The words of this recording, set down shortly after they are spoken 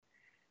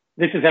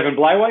This is Evan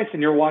Blyweiss,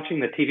 and you're watching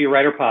the TV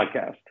Writer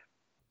Podcast.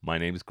 My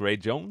name is Gray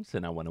Jones,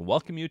 and I want to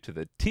welcome you to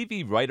the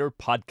TV Writer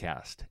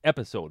Podcast,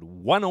 episode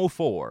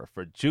 104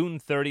 for June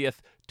 30th,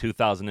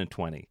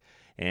 2020.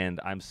 And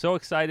I'm so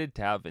excited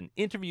to have an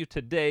interview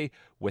today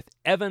with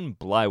Evan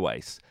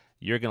Blyweiss.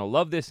 You're going to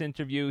love this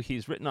interview.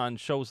 He's written on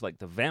shows like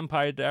The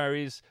Vampire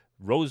Diaries,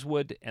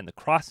 Rosewood, and The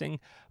Crossing,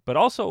 but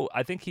also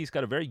I think he's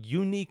got a very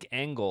unique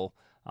angle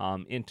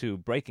into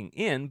breaking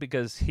in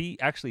because he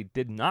actually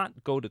did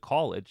not go to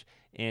college,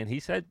 and he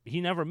said he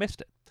never missed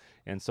it.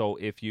 And so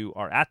if you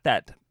are at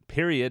that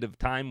period of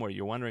time where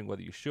you're wondering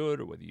whether you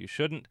should or whether you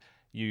shouldn't,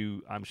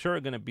 I'm sure,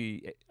 are going to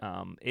be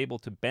able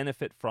to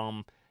benefit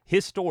from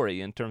his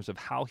story in terms of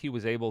how he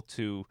was able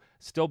to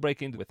still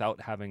break in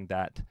without having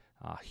that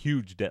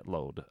huge debt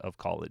load of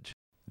college.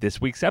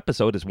 This week's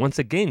episode is once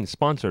again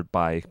sponsored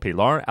by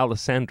Pilar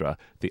Alessandra,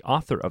 the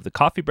author of the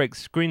Coffee Break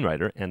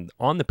screenwriter and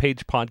On the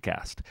Page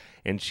podcast.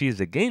 And she is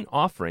again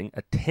offering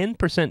a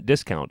 10%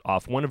 discount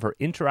off one of her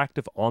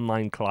interactive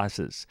online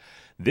classes.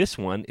 This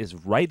one is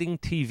Writing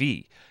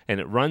TV, and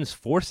it runs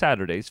 4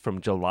 Saturdays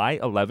from July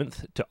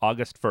 11th to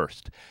August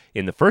 1st.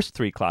 In the first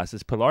 3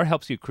 classes, Pilar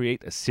helps you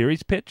create a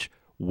series pitch,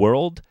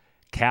 world,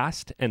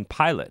 cast, and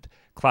pilot.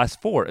 Class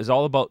 4 is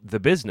all about the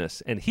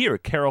business, and here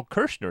Carol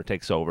Kirshner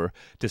takes over,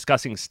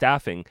 discussing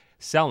staffing,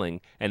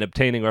 selling, and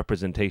obtaining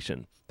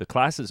representation. The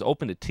class is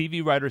open to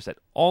TV writers at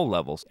all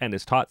levels and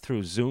is taught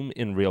through Zoom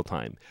in real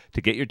time.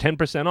 To get your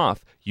 10%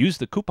 off, use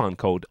the coupon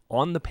code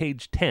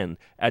ONTHEPAGE10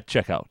 at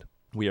checkout.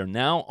 We are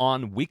now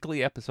on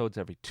weekly episodes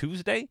every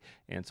Tuesday,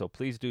 and so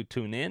please do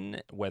tune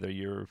in, whether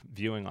you're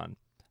viewing on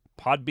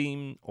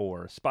Podbean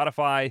or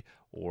Spotify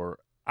or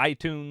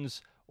iTunes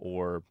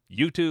or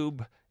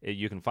YouTube.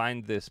 You can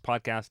find this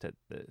podcast at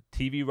the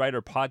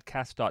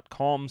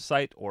tvwriterpodcast.com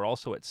site or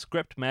also at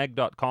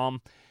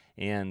scriptmag.com.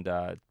 And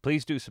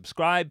please do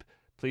subscribe.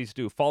 Please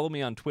do follow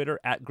me on Twitter.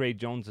 At Gray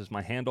Jones is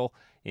my handle.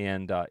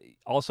 And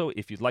also,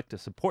 if you'd like to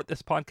support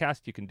this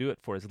podcast, you can do it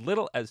for as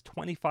little as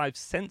 25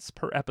 cents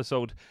per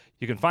episode.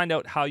 You can find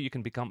out how you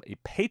can become a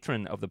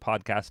patron of the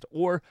podcast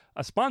or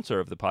a sponsor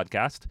of the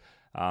podcast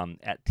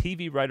at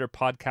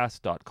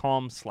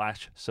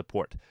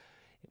tvwriterpodcast.com/support.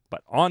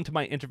 But on to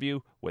my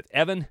interview with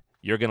Evan.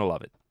 You're going to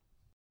love it.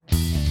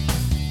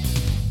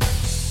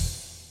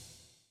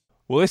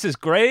 Well, this is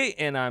Gray,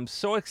 and I'm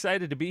so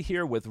excited to be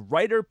here with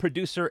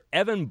writer-producer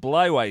Evan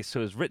Blyweiss,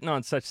 who has written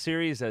on such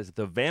series as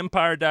The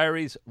Vampire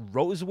Diaries,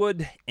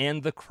 Rosewood,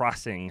 and The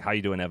Crossing. How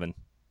you doing, Evan?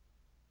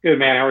 Good,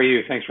 man. How are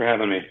you? Thanks for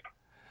having me.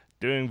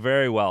 Doing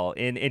very well.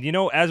 And you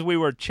know, as we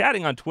were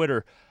chatting on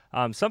Twitter,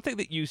 something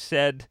that you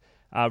said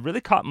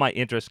really caught my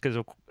interest because,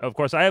 of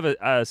course, I have a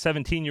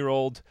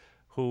 17-year-old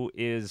who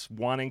is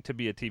wanting to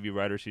be a TV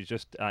writer. She's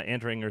just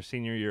entering her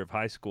senior year of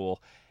high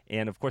school.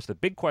 And, of course, the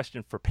big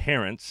question for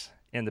parents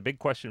and the big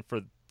question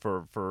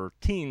for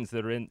teens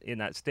that are in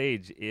that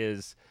stage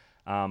is,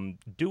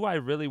 do I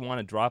really want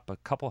to drop a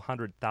couple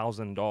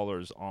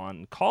 $100,000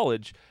 on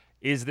college?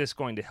 Is this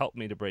going to help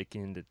me to break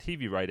into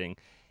TV writing?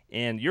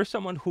 And you're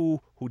someone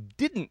who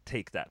didn't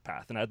take that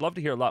path, and I'd love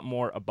to hear a lot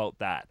more about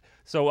that.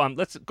 So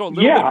let's go a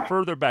little bit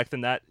further back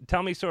than that.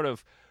 Tell me sort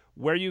of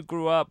where you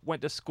grew up,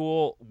 went to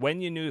school, when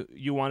you knew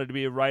you wanted to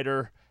be a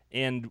writer,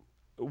 and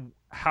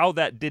how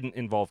that didn't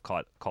involve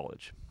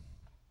college.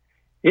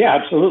 Yeah,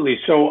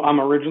 absolutely. So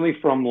I'm originally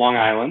from Long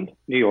Island,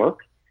 New York,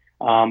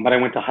 but I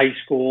went to high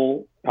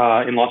school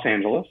in Los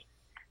Angeles.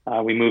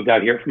 We moved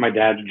out here for my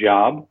dad's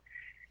job.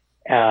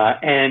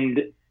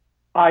 And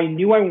I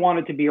knew I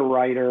wanted to be a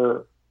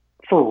writer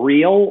for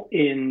real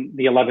in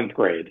the 11th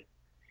grade.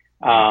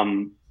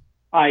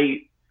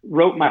 I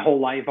wrote my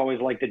whole life,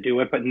 always liked to do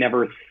it, but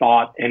never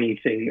thought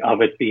anything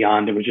of it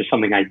beyond. It was just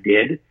something I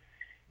did.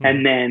 Mm-hmm.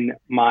 And then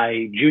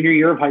my junior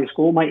year of high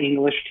school, my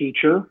English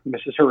teacher,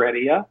 Mrs.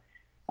 Heredia,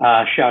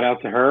 shout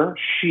out to her.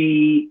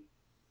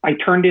 I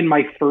turned in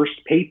my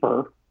first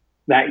paper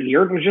that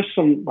year. It was just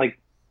some like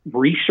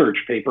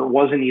research paper. It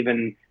wasn't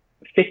even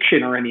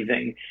fiction or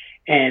anything.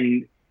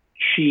 And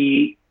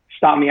she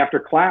stopped me after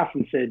class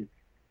and said,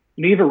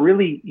 "You have a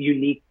really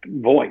unique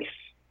voice.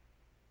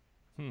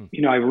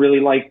 You know, I really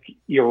like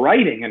your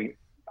writing." And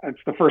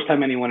it's the first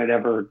time anyone had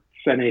ever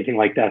said anything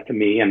like that to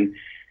me. And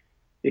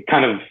it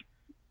kind of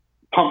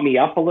pumped me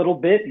up a little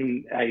bit.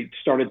 And I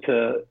started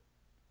to,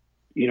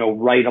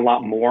 write a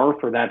lot more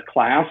for that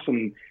class.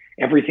 And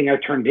everything I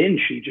turned in,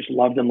 she just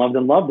loved and loved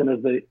and loved. And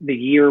as the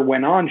year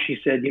went on, she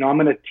said, "I'm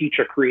going to teach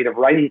a creative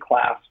writing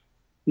class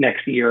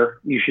next year.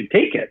 You should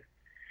take it."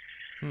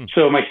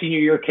 So my senior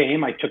year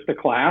came, I took the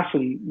class,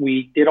 and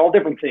we did all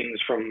different things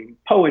from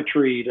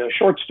poetry to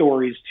short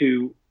stories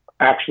to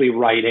actually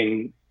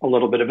writing a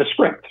little bit of a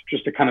script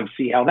just to kind of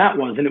see how that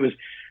was. And it was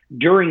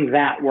during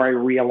that where I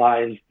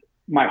realized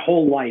my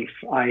whole life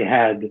I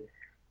had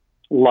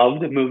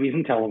loved movies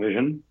and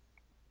television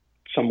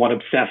somewhat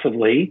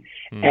obsessively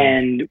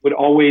and would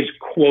always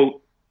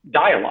quote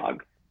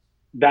dialogue.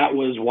 That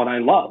was what I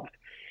loved.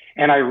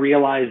 And I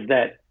realized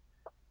that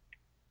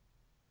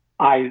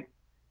I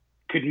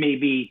could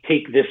maybe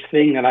take this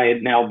thing that I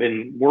had now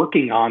been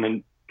working on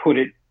and put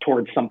it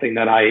towards something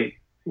that I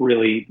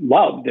really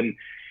loved. And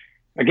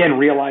again,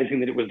 realizing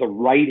that it was the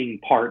writing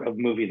part of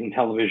movies and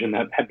television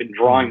that had been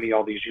drawing me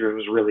all these years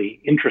was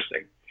really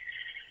interesting.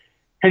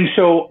 And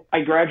so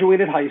I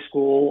graduated high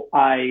school.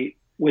 I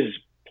was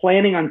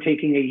planning on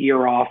taking a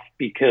year off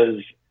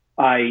because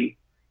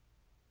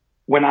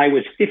when I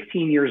was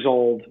 15 years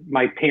old,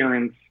 my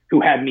parents,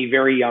 who had me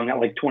very young at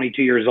like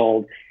 22 years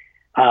old,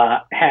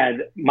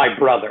 had my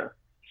brother.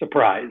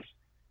 Surprise.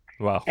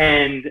 Wow.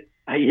 And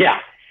yeah.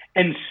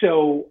 And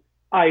so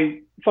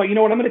I thought, you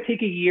know what, I'm going to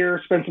take a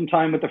year, spend some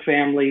time with the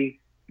family,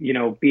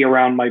 be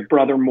around my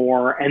brother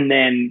more, and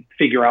then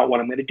figure out what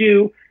I'm going to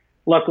do.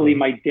 Luckily,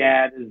 my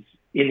dad is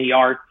in the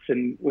arts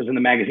and was in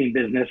the magazine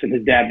business, and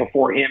his dad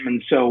before him.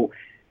 And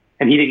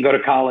he didn't go to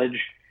college.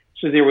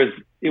 So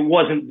it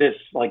wasn't this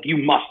like, you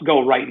must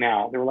go right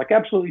now. They were like,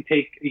 absolutely,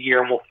 take a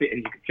year and and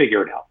you can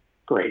figure it out.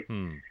 Great.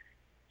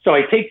 So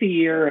I take the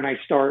year and I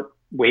start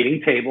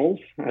waiting tables,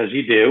 as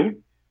you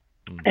do.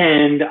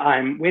 And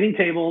I'm waiting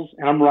tables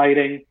and I'm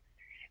writing.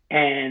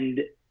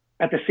 And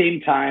at the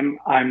same time,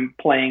 I'm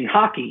playing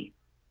hockey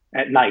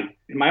at night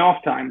in my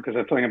off time, because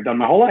that's something I've done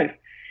my whole life.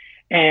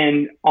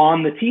 And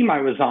on the team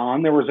I was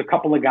on, there was a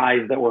couple of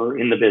guys that were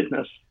in the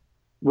business,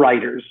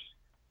 writers.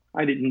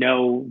 I didn't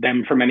know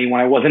them from anyone.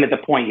 I wasn't at the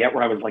point yet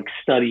where I was like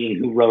studying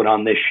who wrote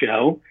on this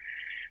show.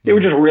 They were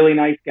just really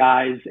nice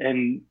guys.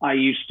 And I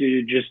used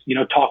to just,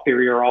 talk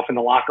their ear off in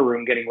the locker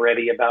room, getting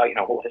ready about,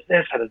 what is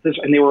this? How does this?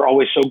 And they were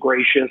always so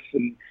gracious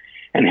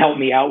and help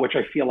me out, which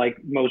I feel like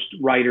most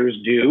writers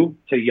do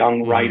to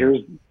young writers,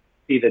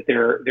 see that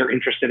they're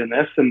interested in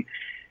this. And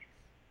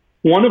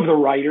one of the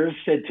writers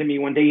said to me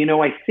one day,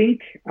 I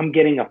think I'm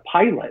getting a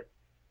pilot.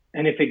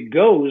 And if it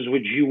goes,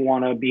 would you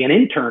want to be an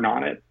intern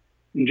on it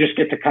and just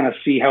get to kind of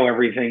see how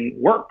everything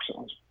works? I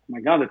was, oh my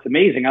God, that's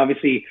amazing.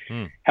 Obviously,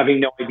 having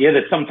no idea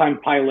that sometimes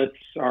pilots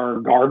are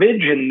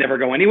garbage and never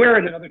go anywhere.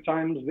 And then other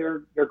times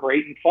they're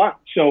great and fun.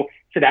 So I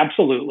said,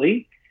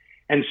 absolutely.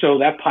 And so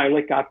that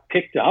pilot got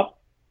picked up,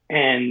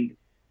 and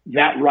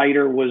that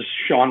writer was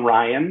Sean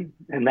Ryan,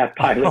 and that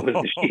pilot was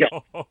The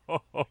Shield.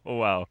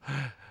 Wow.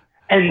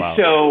 And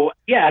so,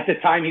 at the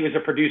time he was a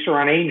producer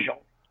on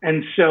Angel.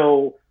 And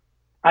so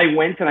I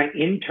went and I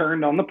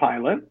interned on the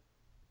pilot.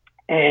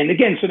 And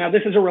again, so now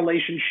this is a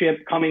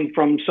relationship coming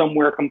from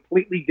somewhere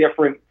completely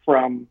different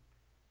from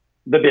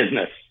the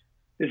business.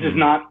 This is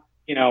not,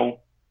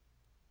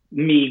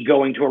 me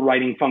going to a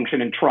writing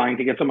function and trying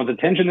to get someone's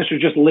attention. This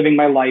was just living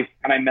my life.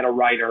 And I met a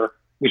writer.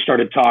 We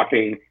started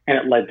talking, and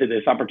it led to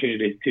this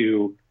opportunity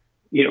to,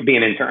 be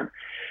an intern.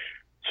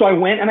 So I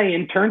went and I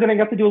interned, and I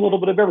got to do a little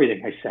bit of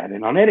everything. I sat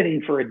in on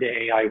editing for a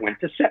day. I went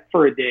to set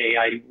for a day.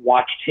 I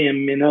watched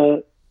him in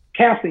a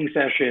casting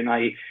session.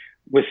 I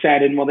was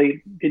sat in while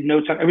they did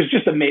notes. It was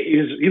just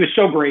amazing. He was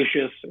so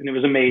gracious, and it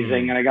was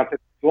amazing. And I got to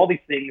do all these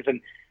things.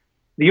 And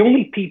the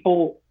only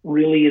people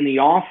really in the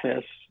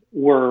office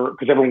were,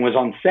 because everyone was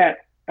on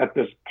set at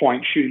this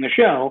point shooting the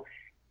show,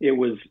 it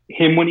was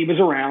him when he was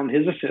around,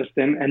 his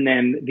assistant, and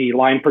then the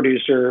line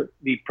producer,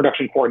 the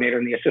production coordinator,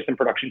 and the assistant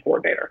production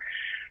coordinator.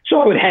 So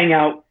I would hang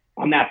out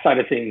on that side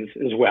of things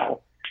as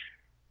well.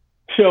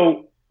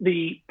 So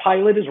the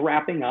pilot is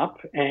wrapping up,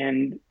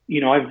 and,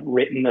 I've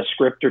written a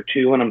script or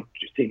two, and I'm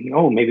just thinking,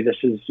 oh, maybe this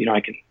is,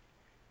 I can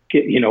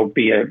get,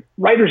 be a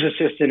writer's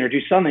assistant or do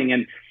something.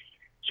 And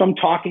so I'm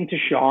talking to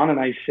Sean, and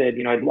I said,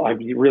 I'd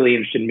be really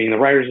interested in being the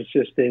writer's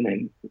assistant.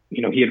 And,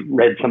 he had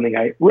read something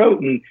I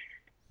wrote, and,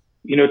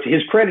 to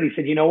his credit, he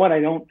said, you know what? I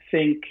don't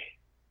think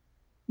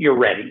you're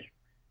ready.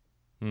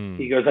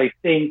 He goes, I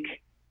think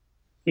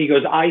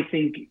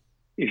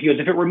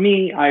if it were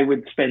me, I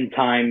would spend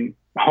time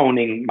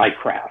honing my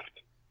craft.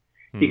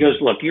 He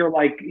goes, look, you're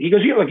like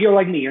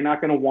me. You're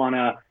not going to want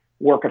to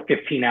work a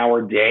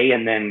 15-hour day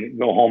and then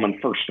go home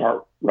and first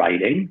start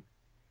writing.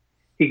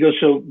 He goes,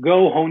 so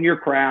go hone your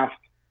craft.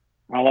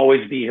 I'll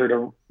always be here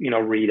to,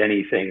 read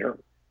anything or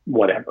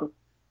whatever.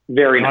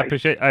 Very nice.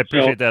 I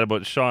appreciate that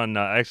about Sean.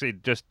 I actually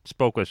just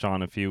spoke with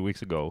Sean a few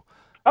weeks ago.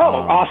 Oh,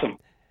 awesome.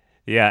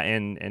 Yeah,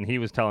 and he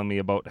was telling me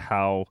about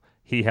how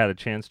he had a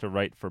chance to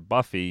write for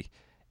Buffy,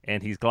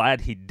 and he's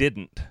glad he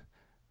didn't,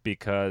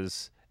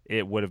 because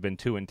it would have been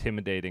too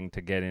intimidating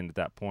to get in at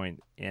that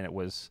point. And it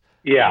was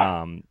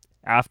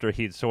after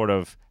he'd sort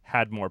of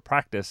had more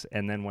practice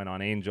and then went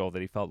on Angel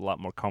that he felt a lot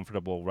more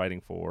comfortable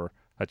writing for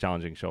a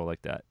challenging show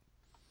like that.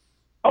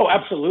 Oh,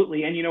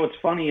 absolutely. And what's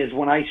funny is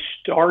when I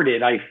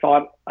started, I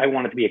thought I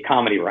wanted to be a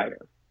comedy writer.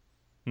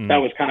 That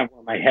was kind of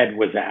where my head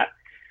was at.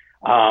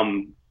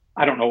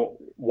 I don't know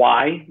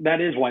why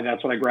that's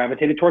what I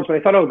gravitated towards, but I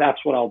thought,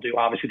 that's what I'll do.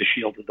 Obviously, The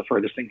Shield is the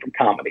furthest thing from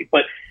comedy,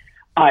 but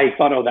I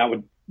thought, that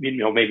would,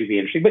 maybe be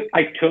interesting. But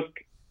I took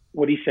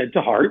what he said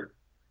to heart,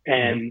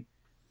 and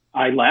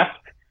I left,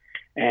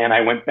 and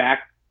I went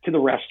back to the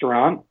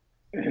restaurant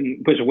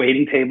and was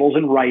waiting tables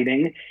and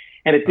writing.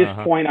 And at this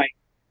point,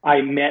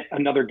 I met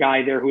another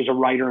guy there who was a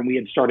writer, and we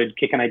had started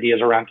kicking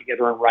ideas around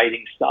together and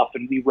writing stuff,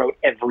 and we wrote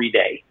every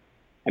day.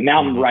 And now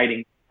I'm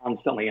writing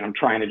constantly, and I'm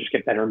trying to just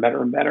get better and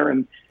better and better.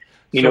 And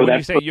You So know, when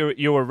you that's say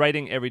you were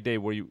writing every day,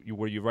 were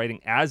you writing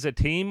as a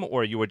team,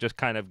 or you were just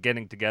kind of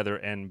getting together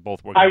and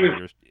both working I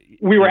on was.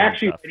 We your were own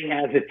actually stuff? writing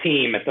as a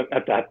team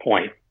at that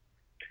point,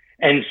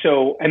 and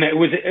so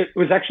it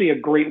was actually a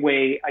great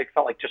way, I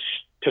felt like,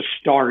 to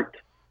start,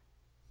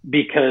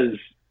 because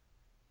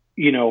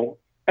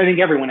I think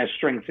everyone has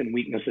strengths and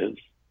weaknesses.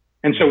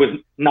 And so it was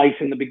nice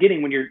in the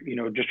beginning when you're,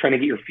 just trying to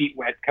get your feet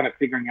wet, kind of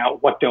figuring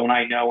out what don't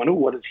I know and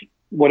what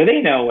do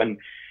they know, and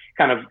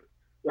kind of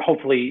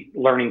hopefully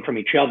learning from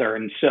each other.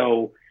 And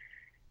so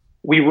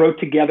we wrote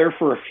together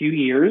for a few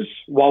years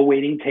while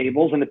waiting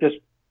tables. And at this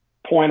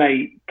point,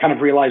 I kind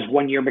of realized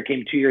 1 year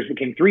became 2 years,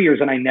 became 3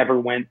 years, and I never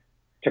went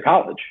to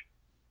college.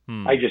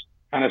 I just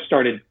kind of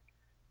started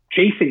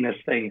chasing this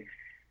thing,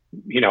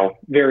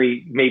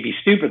 very maybe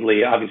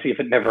stupidly, obviously, if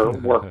it never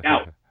worked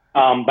out.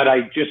 But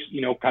I just,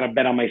 kind of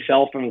bet on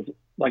myself and was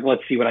like,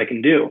 let's see what I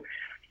can do.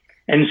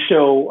 And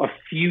so a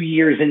few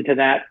years into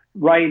that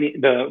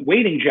the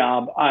waiting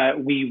job,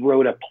 we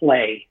wrote a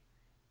play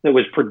that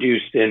was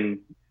produced in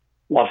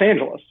Los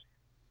Angeles.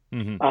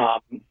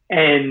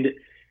 And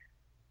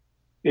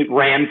it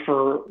ran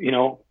for,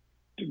 2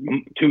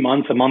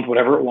 months, a month,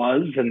 whatever it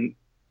was, and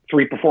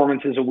 3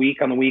 performances a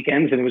week on the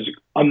weekends. And it was an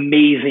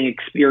amazing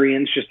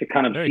experience just to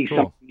kind of see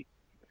something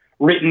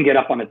written get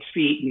up on its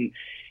feet. And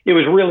it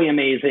was really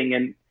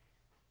amazing.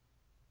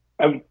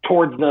 And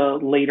towards the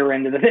later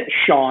end of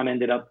Sean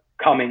ended up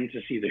coming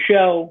to see the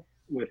show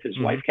with his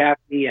wife,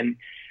 Kathy, and,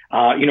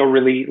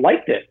 really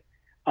liked it.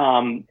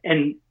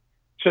 And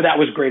so that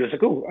was great. I was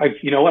like, oh,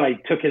 you know what? I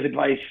took his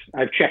advice.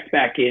 I've checked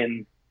back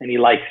in, and he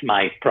likes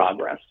my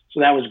progress. So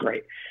that was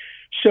great.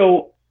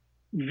 So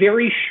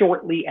very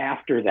shortly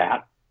after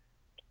that,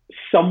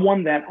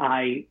 someone that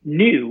I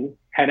knew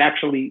had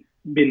actually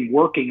been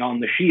working on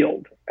the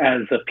Shield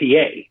as a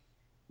PA,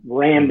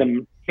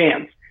 random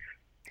chance.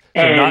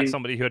 So not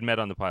somebody who had met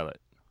on the pilot.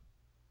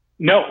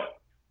 No,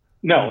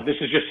 this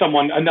is just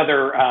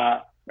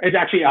it's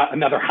actually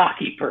another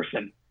hockey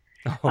person.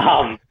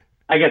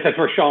 I guess that's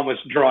where Sean was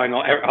drawing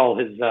all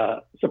his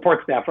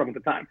support staff from at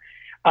the time.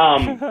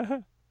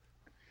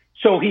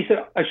 So he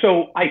said,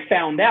 so I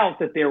found out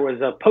that there was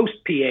a post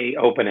PA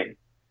opening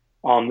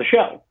on the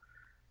show.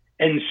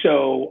 And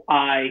so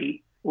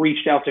I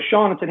reached out to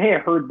Sean and said, hey, I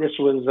heard this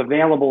was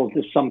available. Is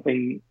this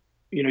something,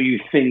 you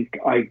think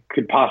I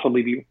could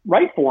possibly be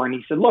right for? And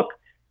he said, look,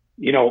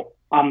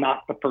 I'm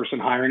not the person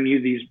hiring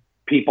you. These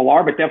people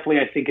are, but definitely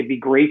I think it'd be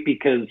great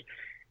because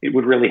it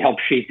would really help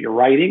shape your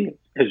writing.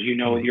 As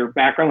your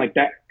background, like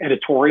that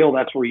editorial,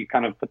 that's where you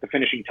kind of put the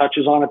finishing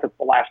touches on it. That's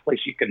the last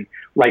place you can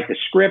write the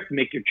script,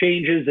 make your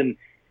changes. And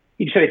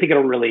he said, I think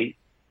it'll really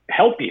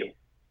help you.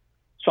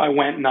 So I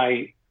went and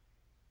I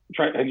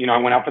tried, I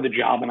went out for the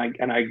job and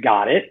I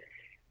got it.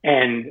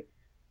 And,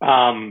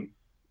 I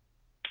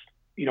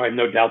have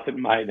no doubt that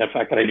the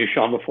fact that I knew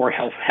Sean before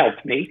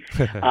helped me.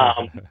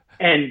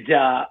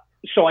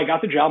 So I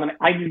got the job and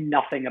I knew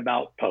nothing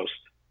about post,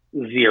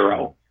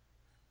 zero,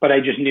 but I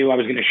just knew I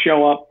was going to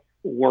show up,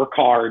 work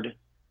hard,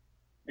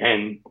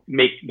 and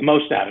make the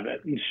most out of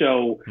it. And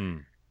so,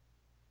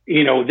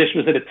 this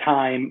was at a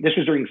time, this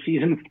was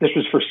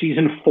for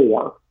season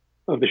 4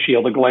 of the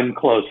Shield, the Glenn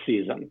Close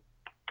season.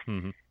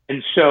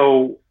 And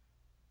so,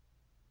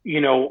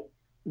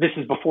 this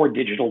is before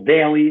digital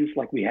dailies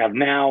like we have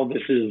now.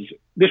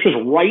 This was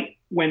right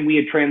when we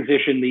had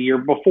transitioned the year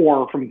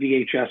before from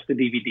VHS to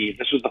DVD.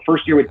 This was the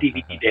first year with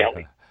DVD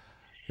daily.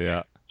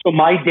 Yeah. So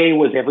my day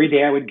was every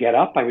day I would get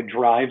up, I would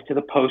drive to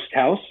the post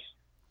house,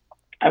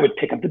 I would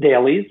pick up the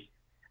dailies,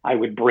 I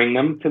would bring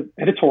them to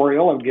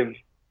editorial, I would give,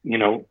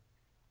 the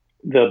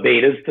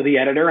betas to the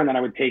editor, and then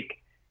I would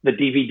take the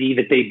DVD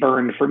that they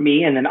burned for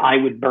me, and then I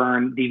would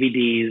burn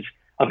DVDs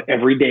of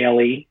every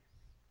daily.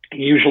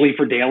 Usually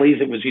for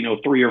dailies, it was,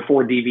 3 or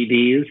 4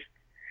 DVDs.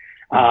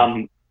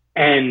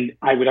 And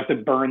I would have to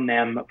burn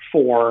them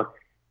for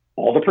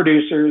all the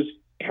producers,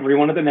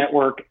 everyone at the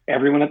network,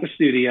 everyone at the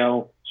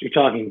studio. So you're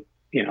talking,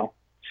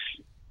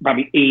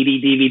 probably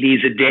 80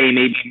 DVDs a day,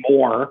 maybe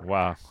more.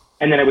 Wow.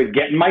 And then I would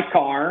get in my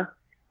car.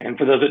 And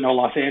for those that know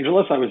Los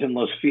Angeles, I was in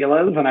Los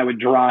Feliz, and I would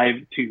drive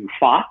to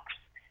Fox,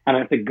 and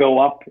I'd have to go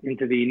up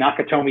into the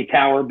Nakatomi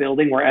Tower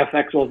building where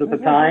FX was at the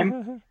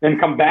time, then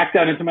come back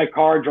down into my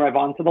car, drive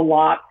onto the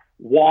lot,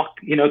 walk,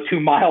 2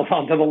 miles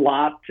onto the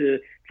lot to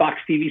Fox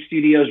TV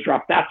studios,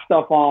 drop that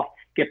stuff off,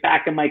 get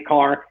back in my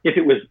car. If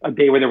it was a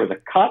day where there was a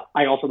cut,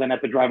 I also then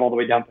had to drive all the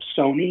way down to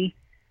Sony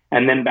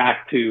and then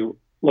back to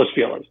Los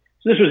Feliz.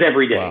 So this was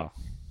every day. Wow.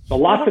 So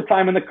lots of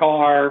time in the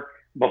car,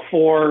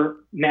 before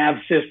nav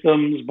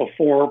systems,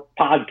 before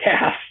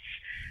podcasts.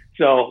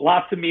 So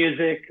lots of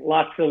music,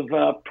 lots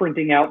of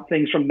printing out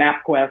things from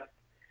MapQuest.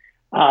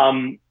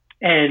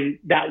 And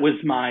that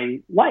was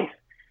my life.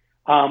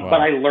 Wow. But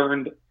I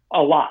learned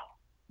a lot.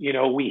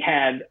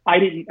 I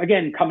didn't,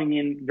 again, coming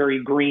in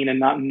very green and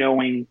not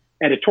knowing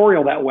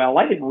editorial that well,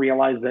 I didn't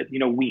realize that,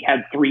 we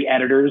had 3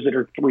 editors that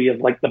are 3 of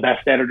like the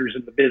best editors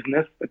in the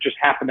business that just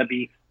happen to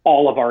be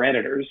all of our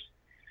editors.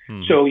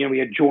 So, we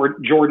had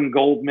Jordan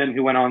Goldman,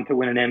 who went on to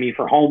win an Emmy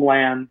for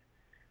Homeland.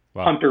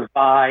 Wow. Hunter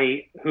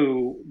Vi,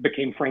 who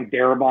became Frank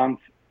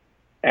Darabont's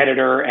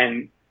editor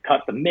and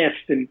cut The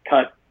Mist and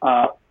cut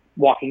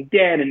Walking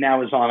Dead, and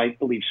now is on, I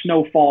believe,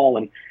 Snowfall,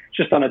 and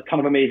just done a ton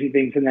of amazing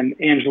things. And then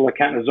Angela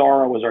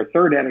Catanzaro was our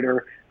third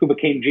editor, who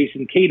became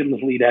Jason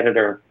Tatum's lead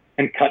editor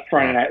and cut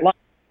Friday Night Live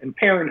and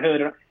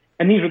Parenthood.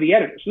 And these are the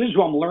editors. So this is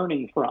who I'm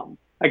learning from.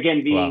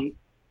 Again, being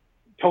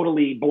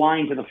totally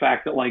blind to the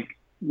fact that, like,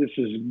 this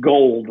is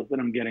gold that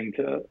I'm getting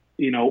to,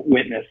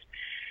 witness.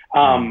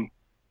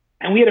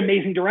 And we had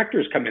amazing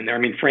directors come in there. I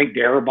mean, Frank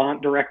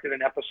Darabont directed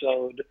an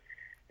episode,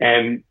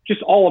 and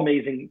just all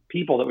amazing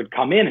people that would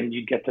come in, and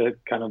you'd get to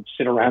kind of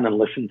sit around and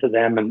listen to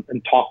them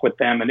and talk with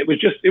them. And it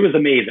was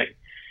amazing.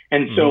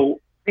 And so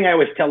I think I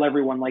always tell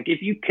everyone, like,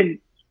 if you can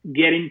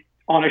get in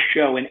on a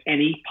show in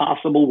any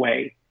possible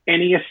way,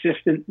 any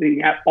assistant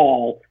thing at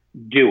all,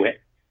 do it,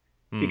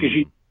 because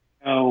you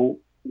know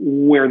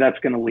where that's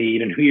going to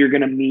lead and who you're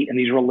going to meet and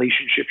these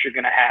relationships you're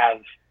going to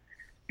have,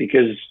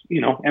 because,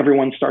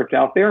 everyone starts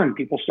out there and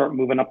people start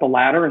moving up a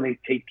ladder and they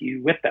take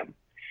you with them.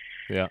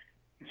 Yeah.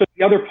 So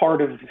the other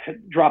part of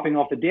dropping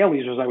off the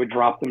dailies was I would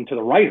drop them to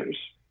the writers.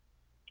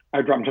 I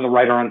would drop them to the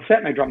writer on set,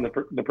 and I dropped them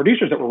to the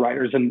producers that were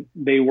writers, and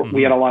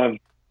we had a lot of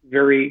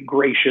very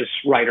gracious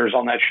writers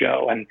on that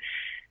show, and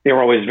they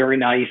were always very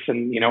nice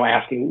and,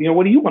 asking,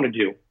 what do you want to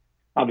do?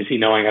 Obviously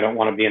knowing I don't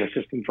want to be an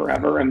assistant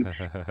forever. And, I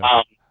said,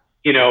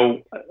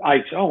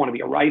 I want to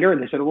be a writer.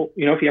 And they said, well,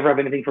 if you ever have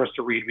anything for us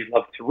to read, we'd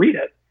love to read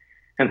it.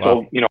 And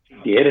so,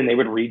 I did, and they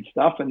would read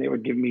stuff and they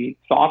would give me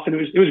thoughts, and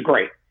it was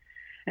great.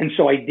 And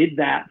so I did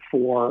that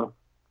for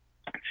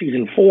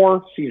season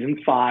 4, season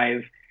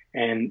 5,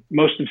 and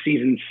most of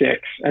season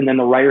 6. And then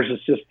the writer's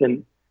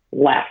assistant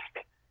left,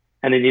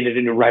 and they needed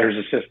a new writer's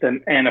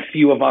assistant. And a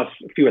few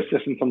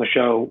assistants on the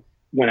show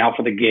went out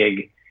for the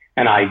gig,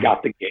 and I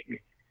got the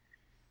gig.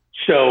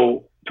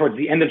 So towards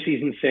the end of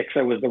season 6,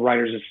 I was the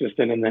writer's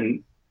assistant, and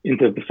then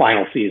into the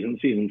final season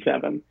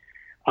 7.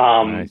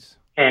 Nice.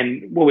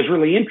 And what was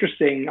really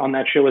interesting on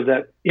that show is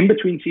that in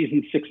between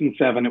season 6 and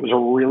 7, it was a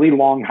really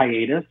long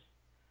hiatus.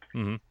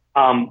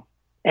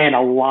 And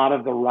a lot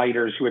of the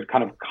writers who had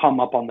kind of come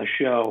up on the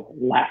show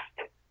left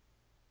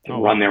to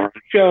run their own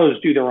shows,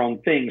 do their own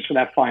things for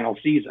that final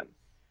season.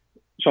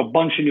 So a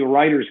bunch of new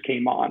writers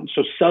came on.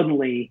 So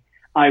suddenly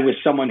I was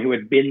someone who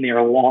had been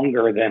there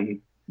longer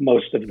than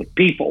most of the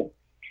people.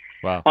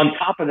 Wow. On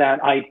top of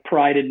that, I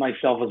prided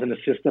myself as an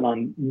assistant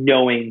on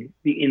knowing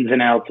the ins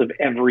and outs of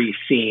every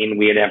scene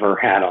we had ever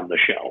had on the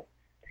show.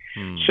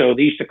 So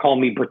they used to call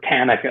me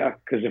Britannica,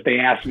 because if they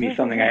asked me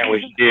something, I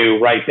always knew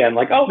right then,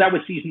 like, oh, that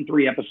was season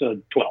 3,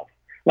 episode 12.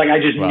 Like,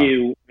 I just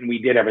knew, and we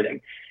did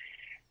everything.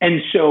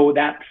 And so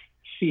that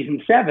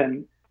season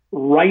 7,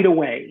 right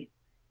away,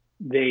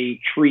 they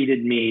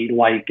treated me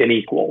like an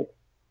equal,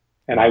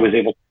 and I was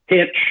able to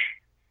pitch,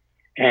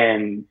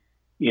 and,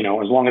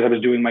 as long as I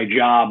was doing my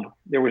job,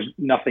 there was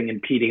nothing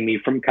impeding me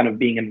from kind of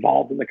being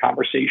involved in the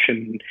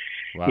conversation.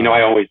 Wow.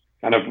 I always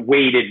kind of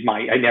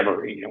I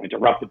never,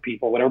 interrupted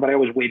people, whatever, but I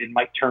always waited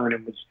my turn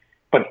and was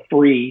but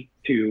free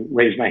to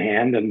raise my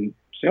hand and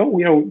say, oh,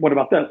 what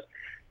about this?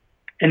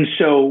 And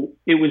so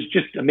it was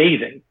just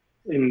amazing,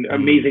 an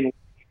amazing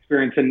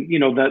experience. And,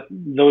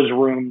 those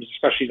rooms,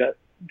 especially that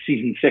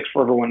season 6,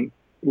 for everyone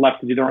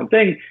left to do their own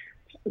thing.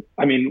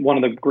 I mean, one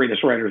of the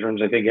greatest writers'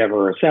 rooms I think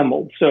ever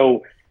assembled.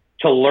 So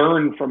to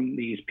learn from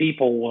these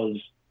people was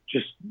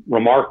just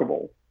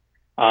remarkable.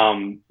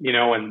 And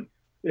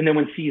then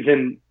when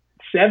season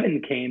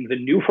 7 came, the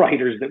new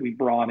writers that we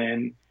brought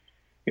in,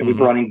 we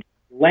brought in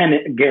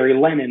Gary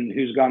Lennon,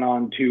 who's gone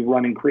on to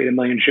run and create a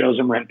million shows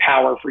and ran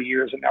Power for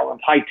years, and now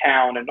runs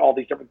Hightown and all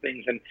these different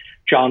things. And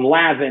John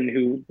Lavin,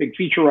 who big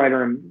feature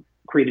writer and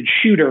created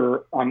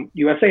Shooter on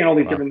USA and all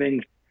these different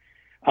things.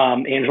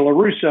 Angela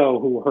Russo,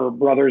 who her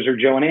brothers are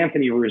Joe and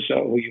Anthony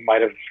Russo, who you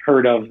might have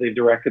heard of. They've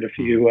directed a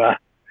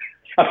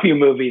few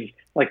movies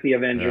like The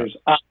Avengers.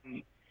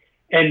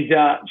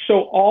 So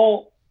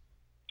all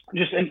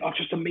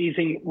just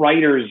amazing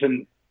writers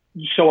and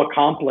so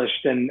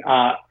accomplished. And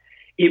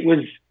it was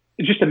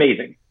just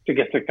amazing to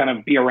get to kind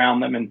of be around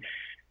them. And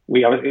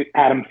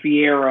Adam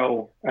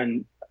Fierro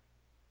and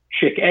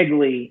Chick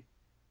Egley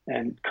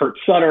and Kurt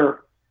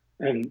Sutter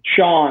and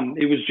Sean,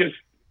 it was just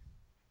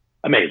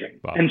amazing.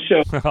 Wow. And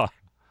so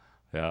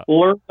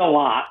learned a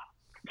lot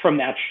from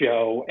that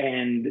show,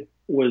 and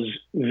was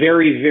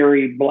very,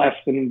 very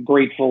blessed and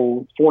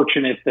grateful,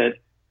 fortunate that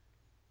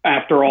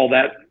after all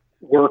that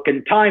work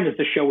and time, as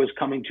the show was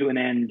coming to an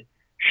end,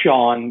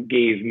 Sean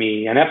gave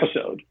me an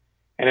episode,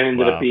 and it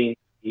ended up being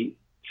the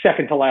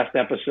second to last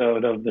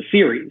episode of the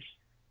series.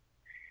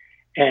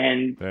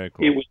 And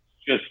It was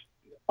just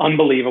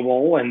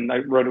unbelievable. And I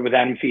wrote it with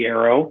Adam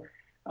Fierro,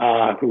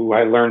 who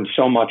I learned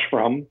so much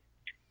from.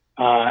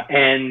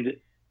 And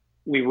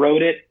we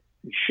wrote it,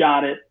 we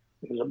shot it.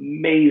 It was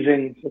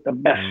amazing. It was the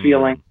best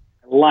feeling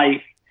in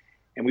life.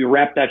 And we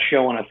wrapped that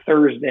show on a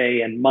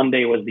Thursday, and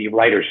Monday was the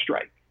writer's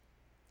strike.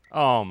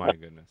 Oh, my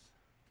goodness.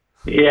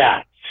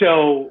 Yeah.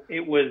 So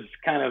it was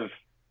kind of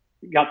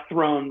got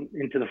thrown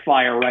into the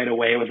fire right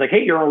away. It was like,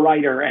 hey, you're a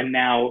writer, and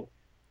now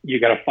you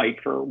got to fight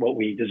for what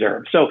we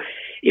deserve. So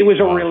it was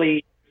a Wow.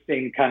 really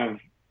interesting kind of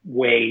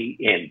way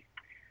in.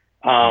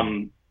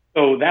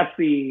 So that's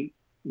the,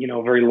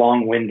 very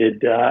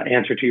long-winded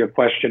answer to your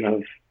question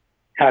of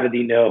how did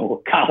he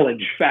know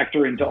college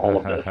factor into all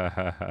of this?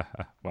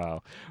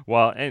 Wow.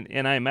 Well,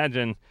 and I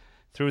imagine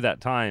through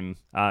that time,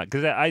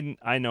 because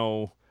I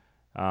know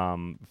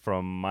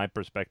from my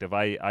perspective,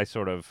 I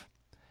sort of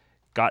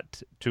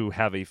got to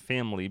have a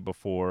family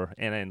before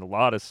and a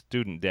lot of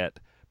student debt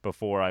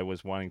before I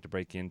was wanting to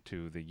break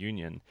into the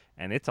union,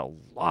 and it's a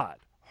lot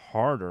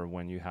harder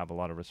when you have a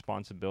lot of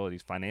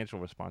responsibilities, financial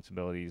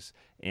responsibilities,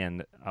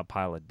 and a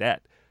pile of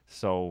debt.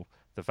 So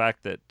the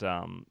fact that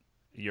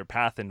your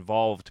path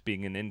involved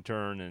being an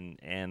intern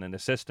and an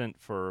assistant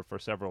for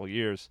several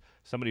years,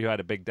 somebody who had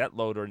a big debt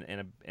load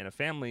and a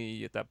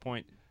family at that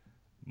point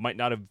might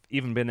not have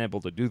even been able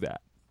to do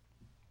that.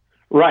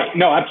 Right.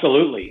 No,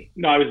 absolutely.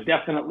 No, I was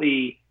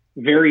definitely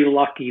very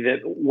lucky that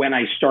when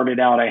I started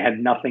out, I had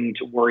nothing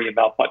to worry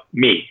about but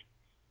me.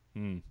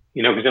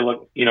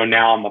 Because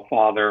now I'm a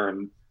father,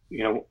 and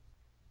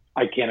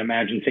I can't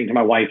imagine saying to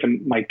my wife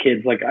and my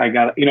kids, like,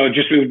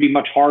 it would be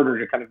much harder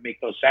to kind of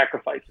make those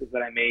sacrifices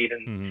that I made,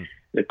 and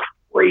the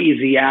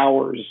crazy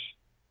hours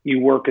you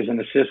work as an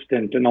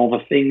assistant and all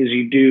the things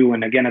you do.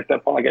 And again, at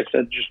that point, like I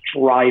said, just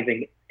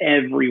driving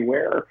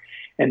everywhere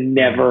and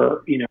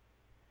never,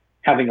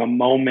 having a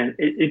moment.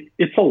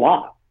 It's a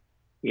lot,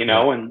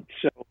 and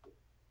so,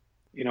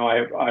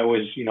 I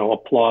always,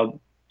 applaud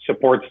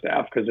support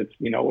staff because it's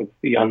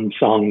the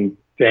unsung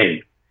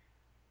thing.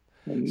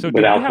 So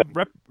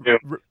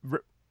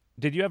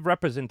did you have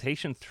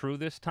representation through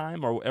this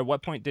time, or at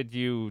what point did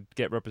you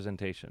get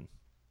representation?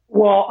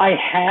 Well, I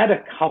had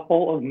a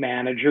couple of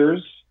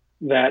managers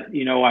that,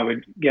 I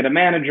would get a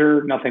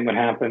manager, nothing would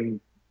happen.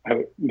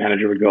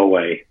 Manager would go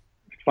away.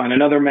 Find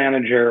another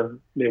manager,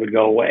 they would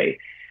go away.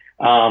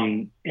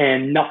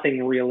 And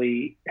nothing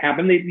really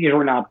happened. They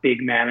were not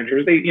big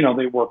managers.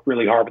 They worked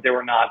really hard, but they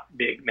were not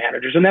big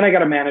managers. And then I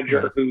got a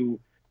manager who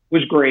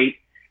was great.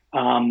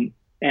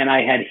 And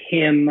I had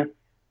him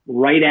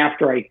right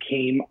after I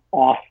came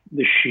off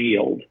the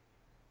Shield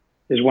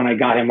is when I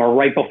got him, or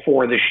right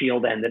before the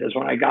Shield ended is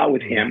when I got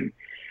with him.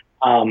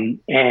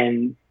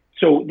 And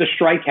so the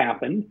strike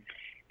happened,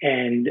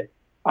 and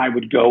I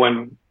would go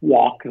and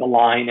walk the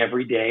line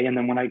every day. And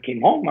then when I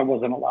came home, I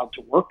wasn't allowed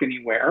to work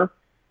anywhere.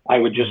 I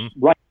would just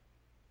write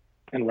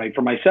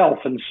for myself.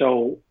 And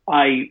so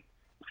I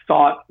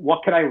thought,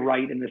 what could I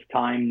write in this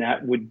time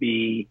that would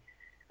be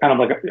kind of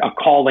like a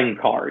calling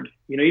card?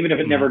 Even if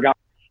it never got,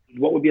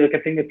 what would be like a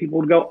thing that people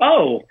would go,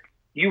 oh,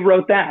 you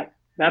wrote that.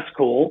 That's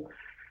cool.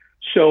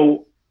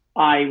 So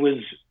I was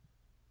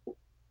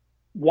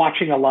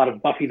watching a lot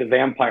of Buffy the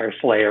Vampire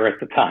Slayer at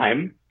the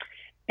time.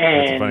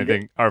 And that's a funny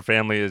thing. Our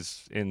family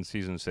is in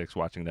season 6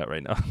 watching that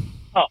right now.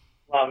 Oh,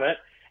 love it.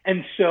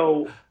 And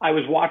so I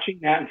was watching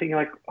that and thinking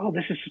like, oh,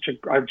 this is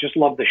I just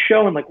love the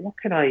show. And like, what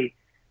can I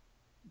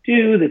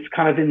do that's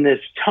kind of in this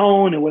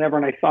tone and whatever?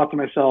 And I thought to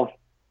myself,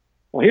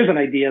 well, here's an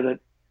idea that,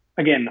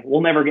 again,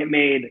 will never get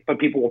made, but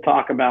people will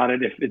talk about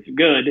it if it's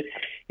good,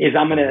 is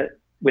I'm going to,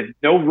 with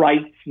no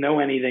rights, no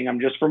anything, I'm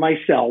just for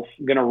myself,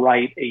 going to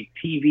write a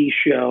TV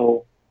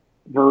show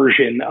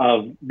version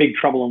of Big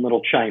Trouble in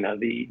Little China,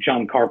 the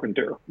John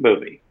Carpenter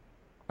movie.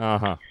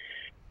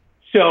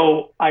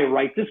 So I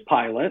write this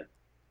pilot,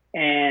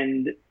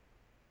 and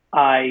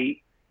I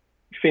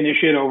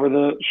finish it over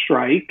the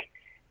strike.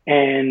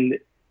 And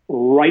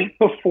right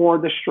before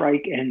the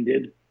strike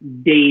ended,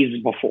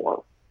 days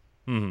before,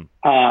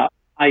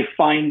 I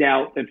find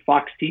out that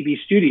Fox TV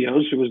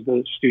Studios, who was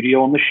the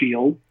studio on the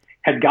Shield,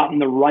 had gotten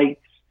the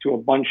rights to a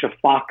bunch of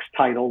Fox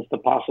titles to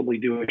possibly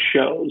do as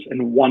shows.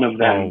 And one of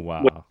them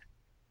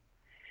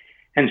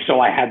And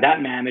so I had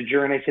that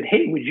manager, and I said,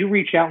 hey, would you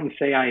reach out and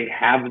say I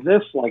have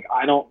this? Like,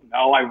 I don't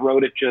know. I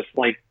wrote it just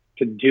like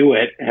to do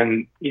it.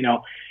 And,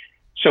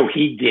 so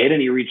he did,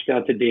 and he reached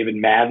out to David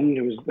Madden,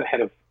 who was the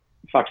head of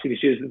Fox TV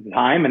Studios at the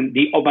time. And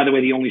by the way,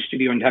 the only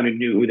studio in town who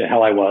knew who the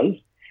hell I was.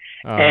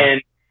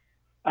 And,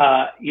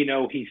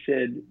 he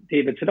said,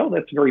 David said, oh,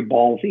 that's very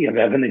ballsy of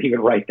Evan that he would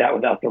write that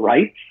without the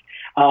rights.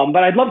 But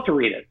I'd love to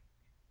read it.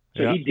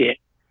 So he did.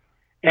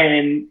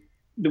 And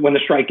when the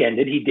strike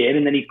ended, he did.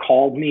 And then he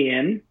called me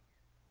in.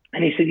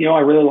 And he said, I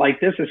really like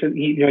this. I said,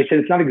 he said,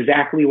 it's not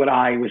exactly what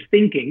I was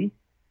thinking.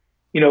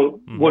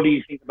 What do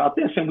you think about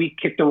this? And we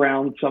kicked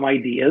around some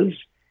ideas,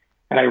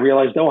 and I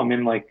realized, I'm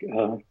in like,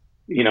 a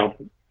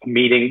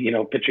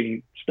meeting,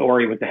 pitching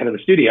story with the head of the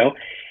studio.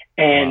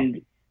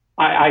 And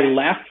I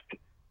left,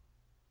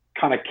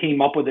 kind of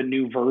came up with a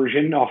new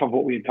version off of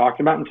what we had talked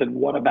about and said,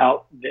 what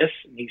about this?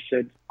 And he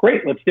said,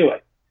 great, let's do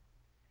it.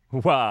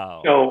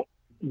 Wow. So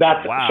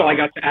so I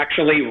got to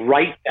actually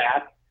write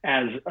that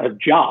as a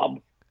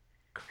job.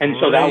 And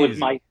so that was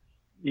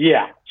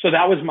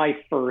my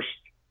first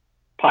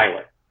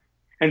pilot.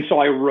 And so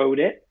I wrote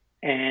it,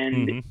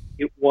 and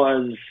it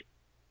was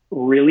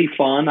really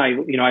fun. I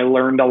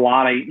learned a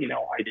lot. I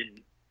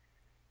didn't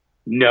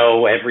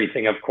know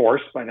everything, of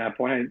course, by that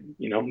point. I,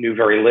 knew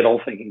very little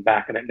thinking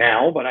back on it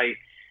now, but I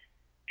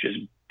just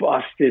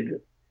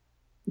busted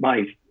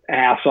my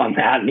ass on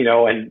that,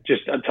 and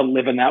just to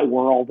live in that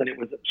world. And it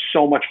was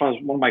so much fun.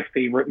 It was one of my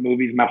favorite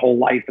movies my whole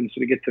life. And so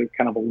to get to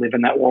kind of live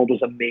in that world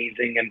was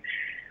amazing. And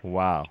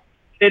wow.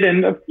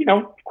 And, of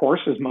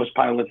course, as most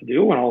pilots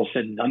do, when all is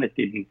said and done, it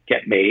didn't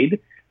get made,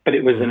 but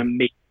it was an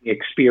amazing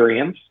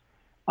experience.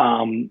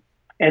 And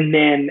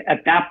then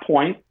at that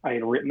point, I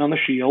had written on the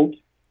Shield,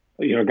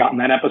 gotten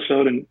that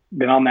episode and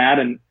been on that.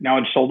 And now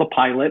I'd sold a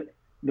pilot,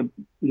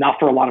 not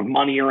for a lot of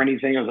money or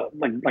anything. It was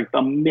like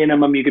the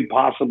minimum you could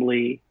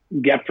possibly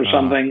get for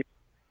something.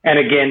 And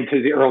again,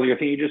 to the earlier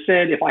thing you just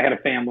said, if I had a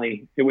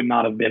family, it would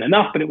not have been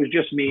enough, but it was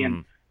just me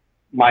and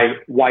my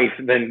wife,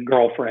 then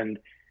girlfriend.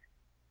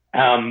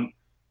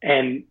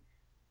 And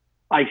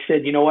I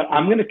said, you know what,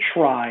 I'm going to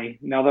try,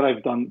 now that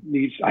I've done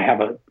these, I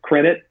have a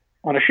credit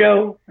on a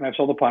show and I've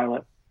sold a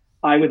pilot.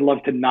 I would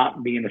love to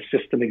not be an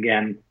assistant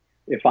again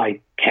if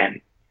I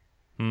can.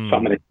 So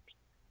I'm going to take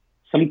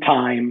some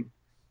time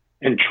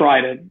and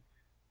try to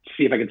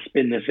see if I could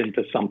spin this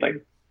into something.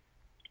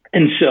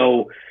 And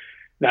so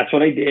that's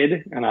what I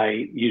did. And I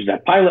used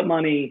that pilot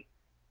money,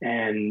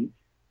 and,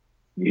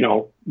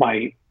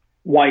 my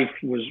wife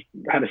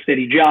had a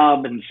steady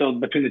job. And so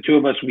between the two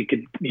of us, we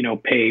could,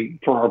 pay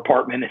for our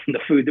apartment and the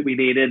food that we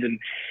needed.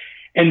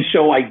 And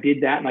so I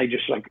did that, and I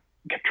just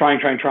kept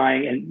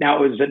trying. And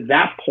now it was at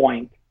that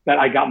point that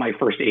I got my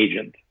first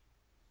agent.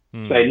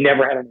 So I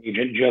never had an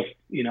agent, just,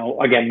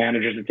 again,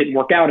 managers that didn't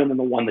work out, and then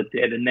the one that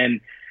did. And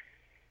then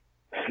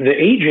the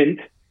agent,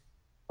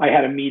 I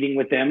had a meeting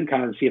with them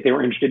kind of to see if they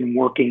were interested in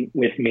working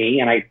with me.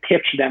 And I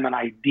pitched them an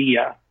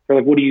idea. They're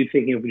like, what are you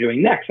thinking of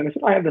doing next? And I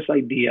said, I have this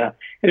idea.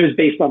 And it was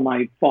based on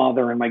my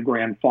father and my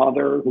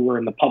grandfather, who were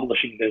in the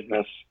publishing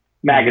business,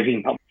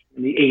 magazine publishing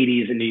in the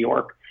 80s in New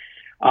York.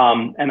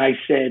 And I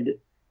said,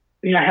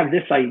 I have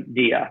this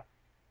idea.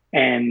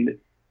 And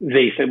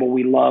they said, well,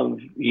 we love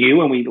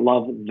you and we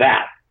love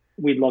that.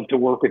 We'd love to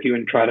work with you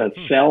and try to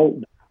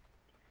sell.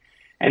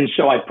 And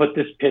so I put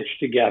this pitch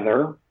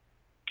together,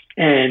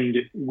 and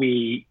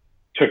we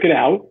took it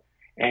out,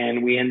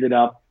 and we ended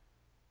up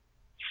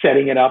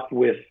setting it up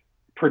with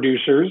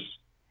producers.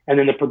 And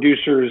then the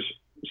producers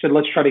said,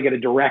 let's try to get a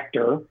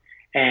director.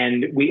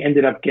 And we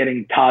ended up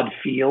getting Todd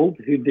Field,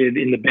 who did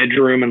In the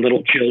Bedroom and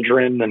Little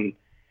Children, and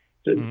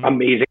an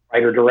amazing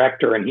writer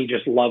director. And he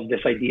just loved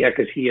this idea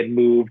because he had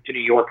moved to New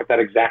York at that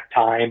exact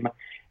time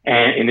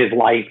and in his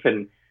life,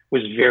 and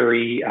was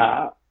very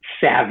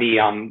savvy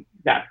on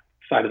that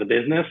side of the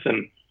business.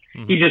 And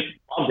he just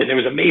loved it. It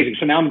was amazing.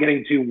 So now I'm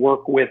getting to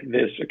work with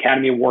this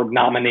Academy Award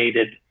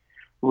nominated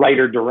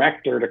writer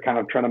director to kind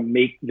of try to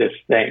make this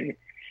thing.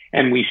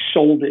 And we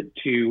sold it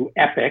to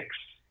Epix.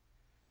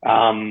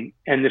 And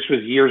this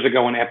was years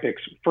ago when Epix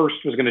first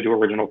was going to do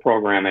original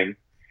programming.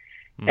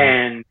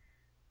 And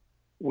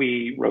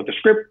we wrote the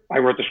script. I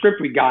wrote the script.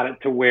 We got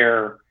it to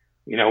where,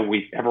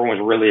 everyone was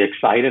really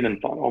excited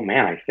and thought, oh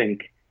man, I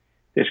think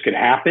this could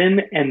happen.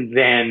 And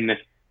then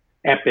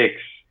Epix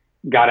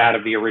got out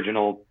of the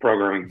original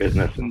programming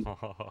business. And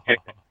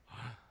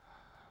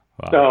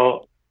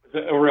so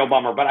it's a real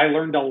bummer, but I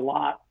learned a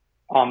lot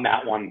on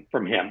that one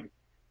from him,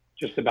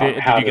 just about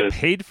how did you get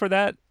paid for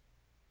that?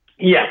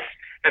 Yes.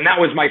 And that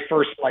was my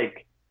first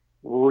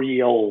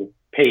real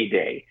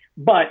payday,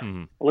 but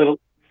a little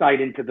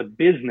insight into the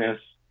business.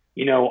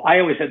 I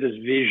always had this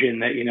vision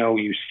that,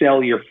 you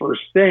sell your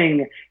first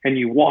thing and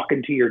you walk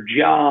into your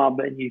job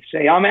and you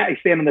say, I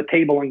stand on the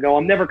table and go,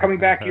 I'm never coming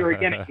back here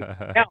again.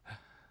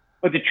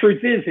 But the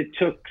truth is, it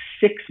took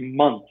 6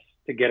 months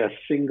to get a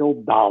single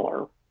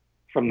dollar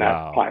from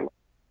that pilot.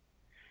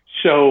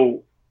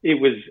 So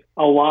it was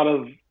a lot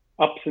of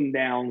ups and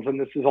downs. And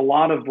this is a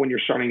lot of when you're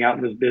starting out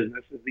in this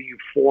business, is the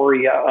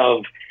euphoria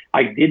of,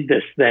 I did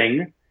this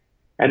thing,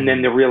 and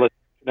then the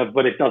realization of,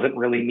 but it doesn't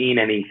really mean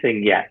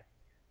anything yet.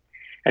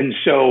 And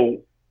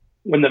so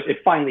when the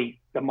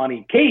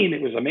money came,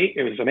 it was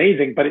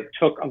amazing, but it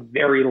took a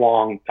very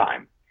long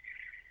time.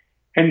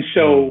 And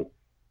so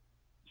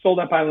sold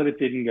that pilot, it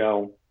didn't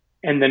go.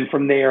 And then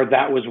from there,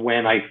 that was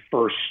when I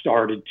first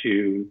started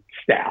to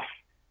staff.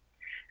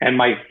 And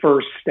my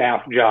first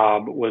staff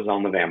job was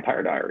on the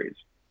Vampire Diaries.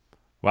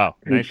 Wow.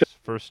 Nice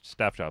first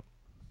staff job.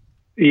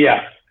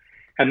 Yes.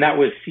 And that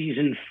was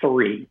season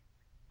 3.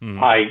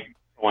 I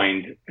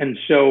joined. And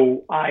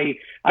so I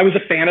was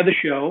a fan of the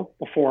show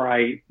before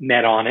I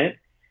met on it.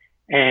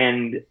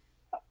 And,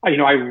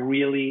 I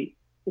really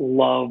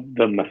loved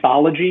the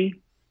mythology.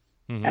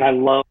 And I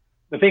loved,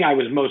 the thing I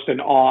was most in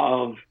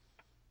awe of,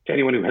 to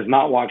anyone who has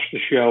not watched the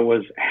show,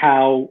 was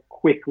how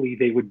quickly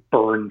they would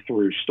burn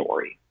through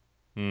story.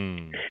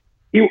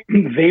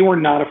 They were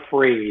not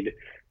afraid,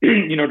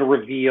 to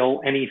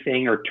reveal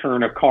anything or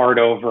turn a card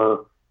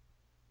over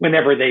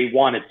whenever they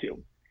wanted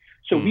to.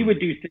 So we would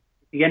do things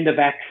at the end of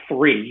Act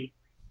 3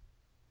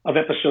 of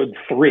episode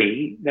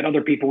 3 that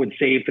other people would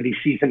save for the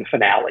season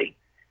finale.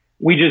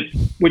 We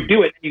just would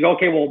do it. You go,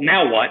 okay, well,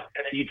 now what?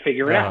 And then you'd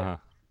figure it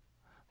out.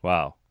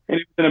 Wow. And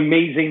it was an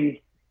amazing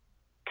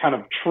kind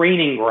of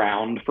training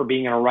ground for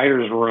being in a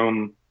writer's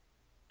room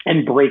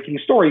and breaking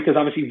story, because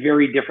obviously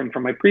very different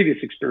from my previous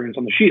experience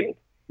on The Shield.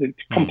 It's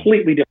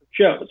completely different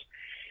shows.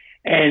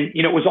 And,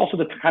 it was also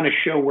the kind of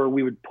show where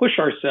we would push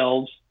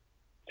ourselves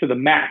to the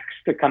max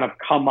to kind of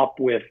come up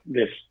with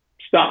this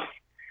stuff.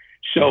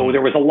 So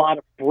there was a lot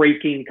of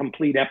breaking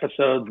complete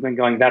episodes and then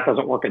going, that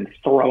doesn't work, and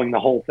throwing the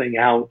whole thing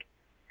out.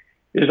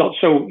 There's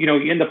also,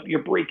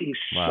 you're breaking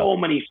so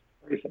many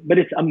stories, but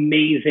it's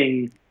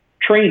amazing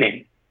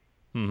training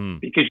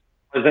because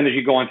then as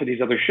you go on to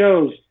these other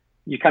shows,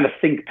 you kind of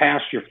think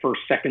past your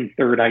first, second,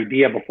 third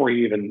idea before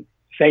you even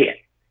say it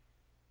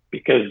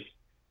because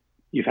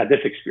you've had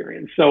this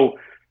experience. So,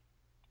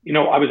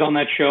 I was on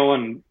that show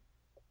and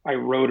I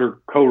wrote or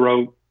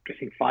co-wrote, I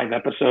think 5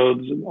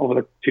 episodes over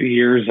the 2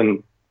 years.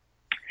 And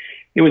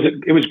it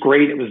was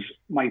great. It was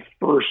my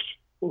first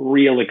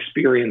real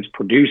experience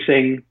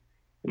producing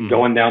and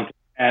going down to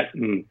that,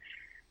 and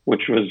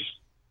which was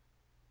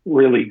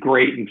really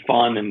great and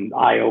fun and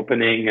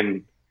eye-opening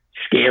and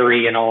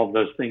scary and all of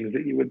those things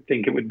that you would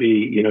think it would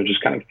be,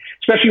 just kind of,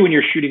 especially when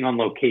you're shooting on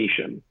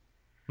location.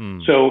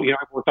 So,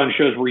 I've worked on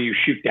shows where you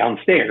shoot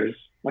downstairs,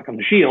 like on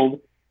The Shield,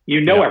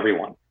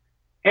 everyone.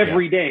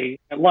 Every day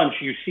at lunch,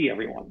 you see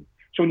everyone.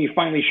 So when you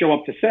finally show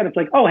up to set, it's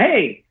like, oh,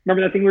 hey,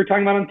 remember that thing we were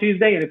talking about on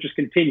Tuesday? And it just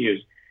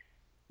continues.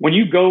 When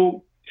you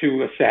go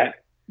to a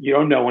set, you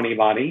don't know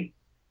anybody.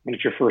 When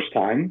it's your first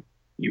time,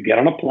 you get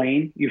on a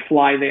plane, you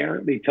fly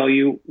there. They tell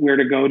you where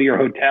to go to your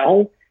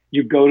hotel.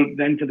 You go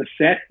then to the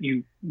set.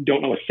 You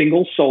don't know a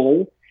single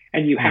soul.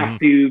 And you have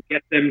to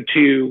get them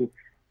to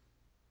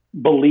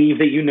believe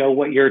that you know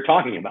what you're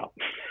talking about.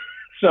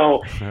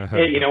 So,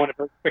 in a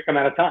very quick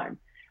amount of time.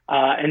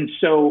 And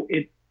so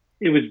it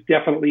was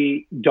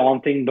definitely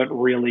daunting, but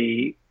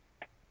really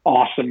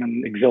awesome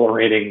and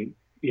exhilarating,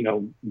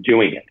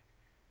 doing it.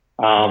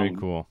 Very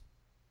cool.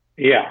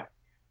 Yeah.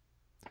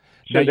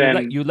 So now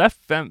you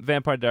left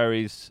Vampire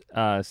Diaries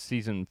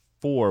season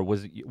 4.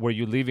 Were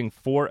you leaving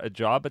for a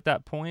job at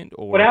that point?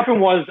 Or what happened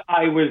was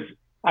I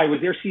was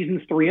there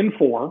seasons 3 and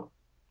 4.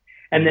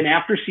 And then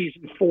after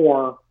season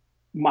 4,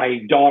 my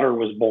daughter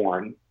was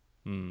born.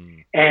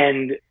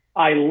 And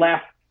I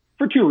left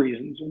for 2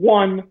 reasons.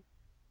 One,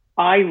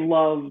 I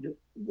loved,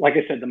 like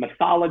I said, the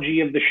mythology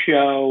of the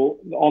show,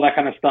 all that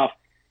kind of stuff.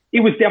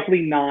 It was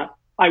definitely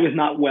I was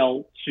not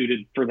well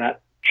suited for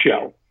that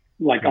show.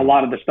 Like a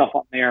lot of the stuff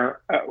on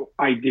there,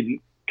 I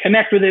didn't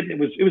connect with it. It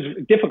was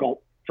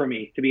difficult for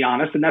me, to be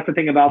honest. And that's the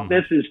thing about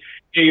this is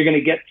you're going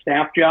to get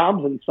staff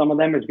jobs, and some of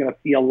them is going to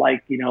feel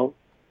like,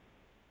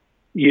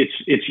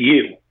 it's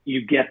you.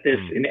 You get this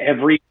in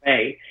every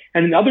way.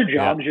 And in other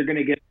jobs, you're going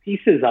to get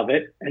pieces of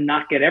it and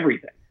not get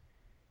everything.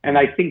 And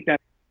I think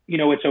that,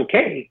 it's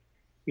okay.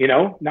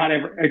 Not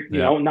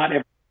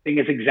everything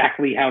is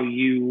exactly how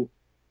you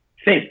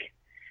think.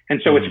 And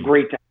so it's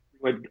great to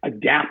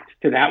adapt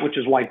to that, which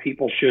is why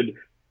people should,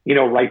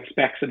 write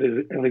specs of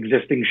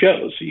existing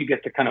shows. So you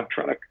get to kind of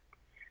try to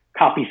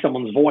copy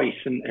someone's voice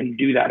and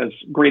do that. As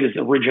great as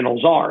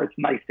originals are, it's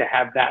nice to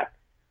have that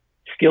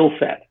skill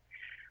set.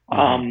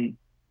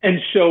 And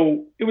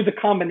so it was a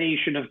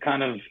combination of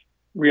kind of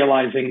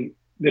realizing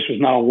this was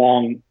not a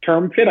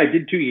long-term fit. I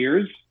did 2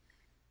 years,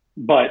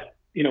 but,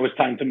 it was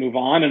time to move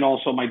on. And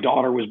also my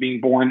daughter was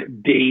being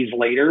born days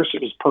later. So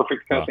it was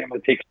perfect because I'm going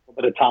to take a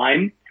little bit of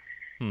time.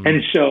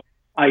 And so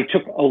I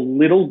took a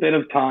little bit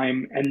of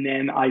time, and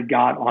then I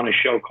got on a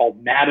show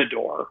called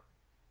Matador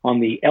on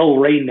the El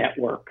Rey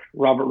network,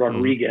 Robert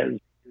Rodriguez's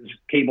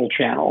cable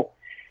channel.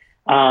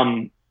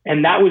 And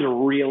that was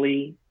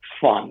really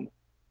fun,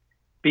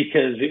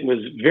 because it was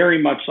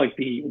very much like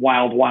the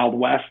Wild Wild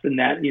West in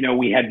that,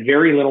 we had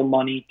very little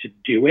money to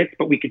do it,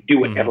 but we could do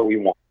whatever we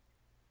want.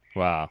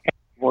 Wow. And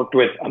worked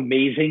with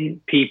amazing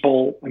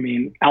people. I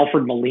mean,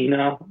 Alfred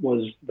Molina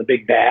was the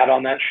big bad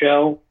on that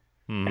show.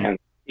 And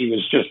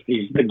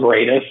he's the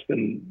greatest,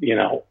 and,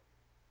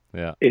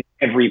 in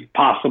every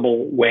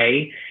possible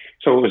way.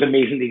 So it was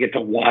amazing to get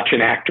to watch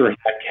an actor of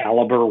that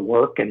caliber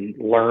work and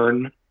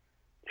learn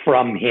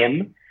from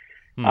him.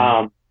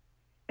 And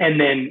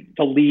then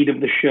the lead of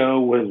the show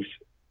was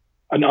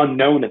an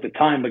unknown at the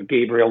time, but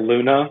Gabriel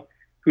Luna,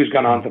 who's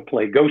gone on to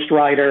play Ghost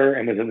Rider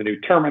and is in the new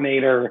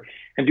Terminator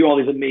and do all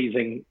these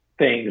amazing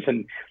things.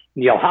 And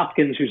Neil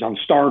Hopkins, who's on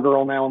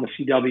Stargirl now on the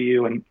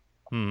CW,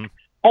 and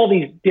all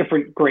these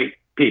different great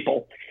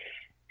people.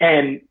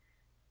 And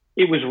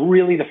it was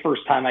really the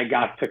first time I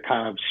got to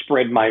kind of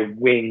spread my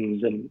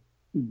wings and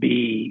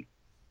be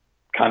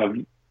kind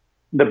of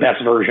the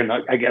best version,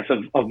 I guess,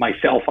 of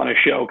myself on a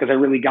show, because I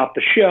really got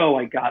the show.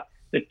 I got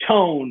the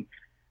tone,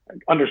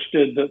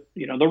 understood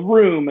the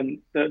room and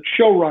the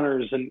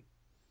showrunners, and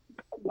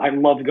I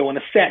loved going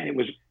to set. And it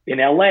was in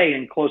LA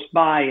and close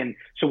by, and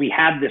so we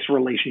had this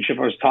relationship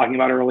I was talking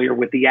about earlier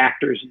with the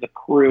actors and the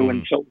crew,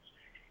 and so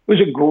it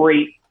was a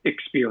great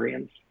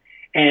experience.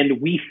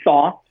 And we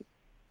thought,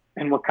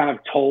 and we're kind of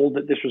told,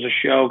 that this was a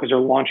show, because they're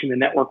launching the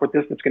network with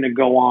this, that's going to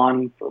go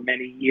on for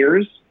many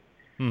years.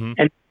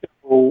 And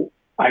so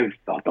I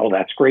thought, oh,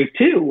 that's great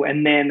too.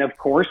 And then, of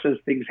course, as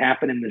things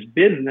happen in this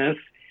business,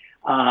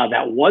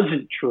 that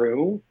wasn't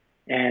true.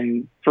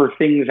 And for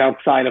things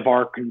outside of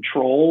our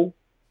control,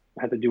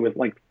 had to do with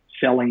like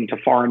selling to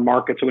foreign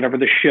markets or whatever,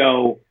 the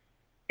show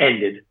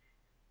ended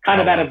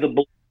kind of out of the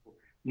blue.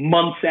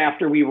 months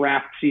after we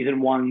wrapped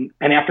season 1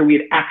 and after we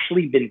had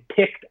actually been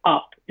picked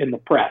up in the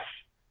press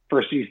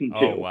for season 2.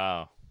 Oh,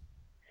 wow.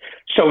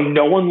 So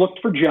no one looked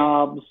for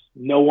jobs.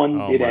 No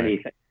one did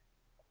anything.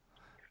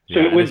 So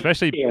yeah, it was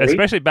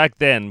especially back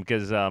then,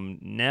 because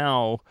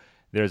now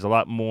there's a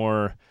lot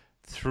more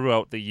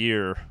throughout the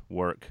year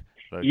work.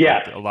 Like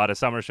a lot of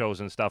summer shows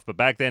and stuff. But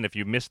back then, if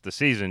you missed the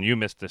season, you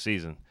missed the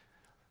season.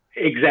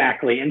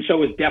 Exactly. And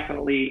so it was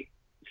definitely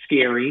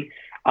scary.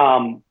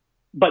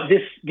 But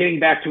this, getting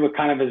back to what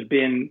kind of has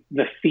been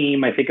the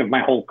theme, I think, of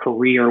my whole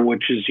career,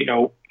 which is,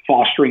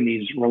 fostering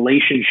these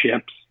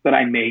relationships that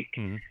I make.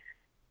 Mm-hmm.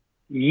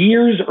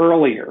 Years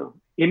earlier,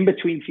 in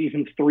between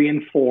seasons 3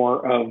 and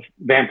 4 of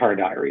Vampire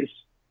Diaries,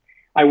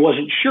 I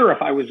wasn't sure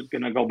if I was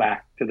going to go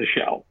back to the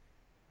show.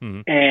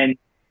 Mm-hmm. And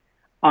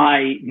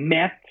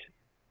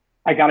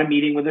I got a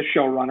meeting with a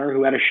showrunner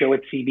who had a show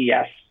at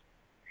CBS.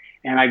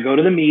 And I go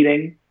to the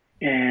meeting,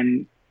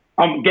 and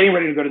I'm getting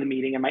ready to go to the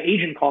meeting, and my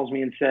agent calls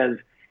me and says,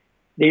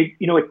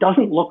 it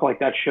doesn't look like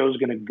that show's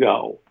going to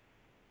go,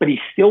 but he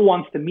still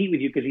wants to meet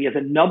with you because he has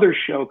another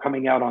show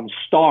coming out on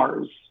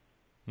Starz.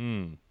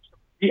 Mm.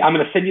 I'm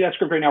going to send you that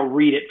script right now.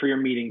 Read it for your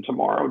meeting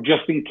tomorrow,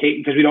 just in case,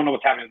 because we don't know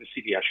what's happening with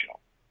the CBS show.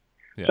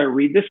 Yeah. So I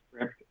read the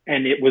script,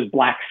 and it was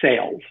Black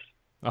Sails.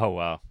 Oh,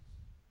 wow.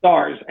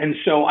 Starz. And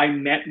so I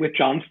met with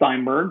John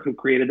Steinberg, who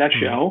created that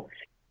show,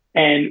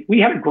 and we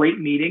had a great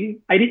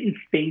meeting. I didn't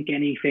think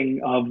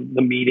anything of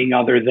the meeting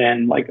other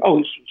than like, oh,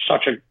 he's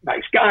such a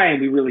nice guy,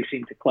 and we really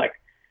seemed to click.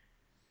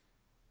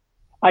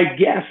 I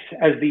guess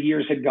as the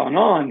years had gone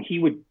on, he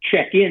would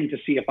check in to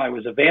see if I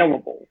was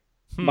available,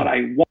 but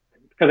I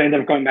wasn't, because I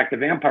ended up going back to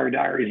Vampire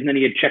Diaries, and then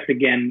he had checked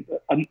again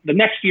the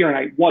next year, and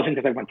I wasn't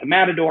because I went to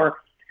Matador.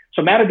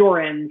 So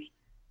Matador ends,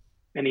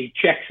 and he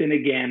checks in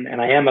again,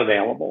 and I am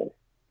available.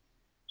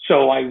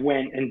 So I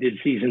went and did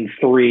season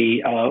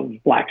 3 of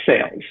Black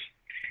Sails.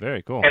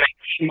 Very cool. And I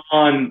came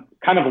on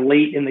kind of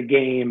late in the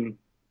game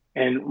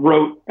and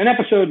wrote an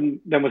episode, and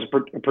then was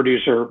a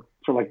producer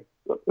for like,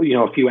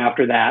 a few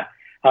after that,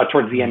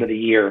 towards the end of the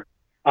year.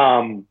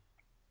 And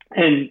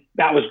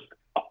that was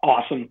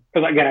awesome.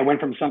 Because again, I went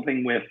from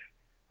something with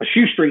a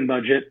shoestring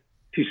budget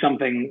to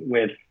something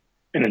with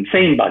an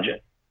insane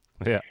budget.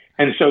 Yeah.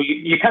 And so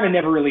you kind of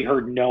never really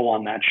heard no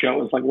on that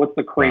show. It's like, what's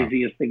the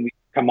craziest thing we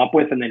come up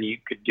with? And then you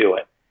could do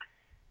it.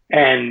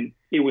 And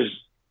it was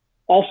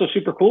also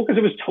super cool because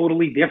it was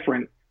totally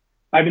different.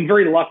 I've been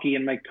very lucky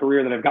in my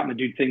career that I've gotten to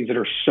do things that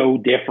are so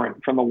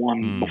different from the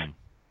one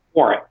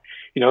before it.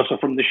 So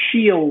from The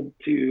Shield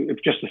to,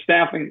 if just the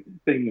staffing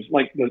things,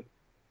 like the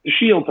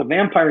Shield to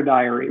Vampire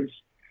Diaries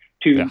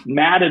to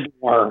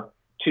Matador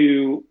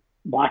to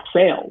Black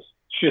Sails.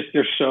 It's just,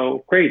 they're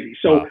so crazy.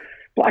 So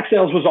Black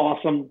Sails was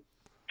awesome.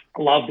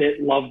 Loved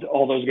it. Loved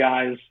all those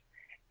guys.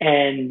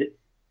 And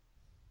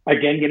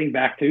again, getting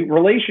back to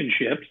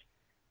relationships,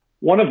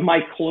 one of my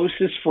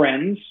closest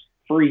friends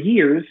for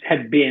years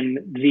had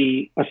been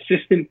the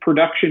assistant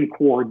production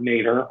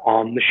coordinator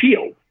on The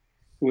Shield,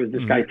 who was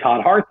this guy,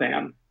 Todd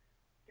Hartham.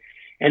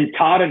 And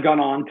Todd had gone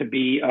on to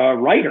be a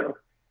writer,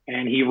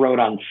 and he wrote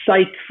on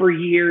Psych for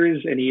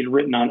years, and he had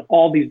written on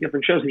all these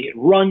different shows, and he had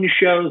run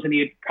shows, and he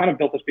had kind of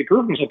built this big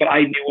group of himself. But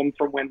I knew him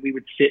from when we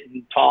would sit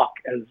and talk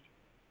as,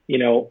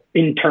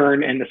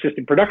 intern and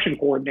assistant production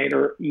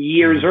coordinator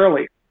years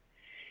earlier.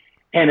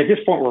 And at this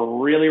point,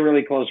 we're really,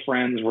 really close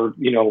friends.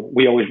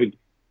 We always would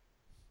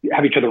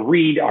have each other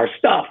read our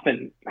stuff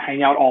and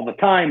hang out all the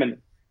time. And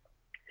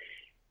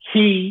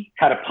he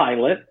had a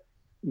pilot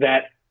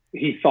that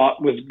he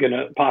thought was going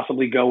to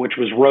possibly go, which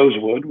was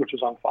Rosewood, which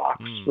was on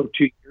Fox for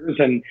 2 years.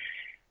 And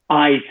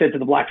I said to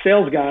the Black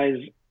Sails guys,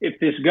 if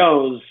this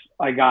goes,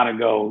 I got to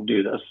go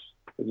do this.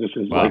 This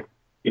is like,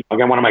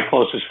 again, one of my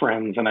closest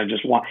friends. And I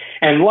just want,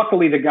 and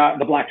luckily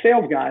the Black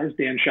Sails guys,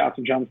 Dan Schatz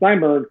and John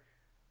Steinberg,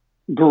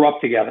 grew up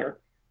together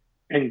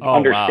and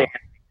understand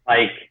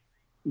like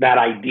that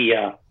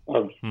idea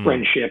of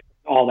friendship,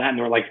 all that. And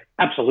they were like,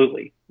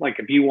 absolutely. Like,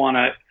 if you want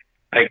to,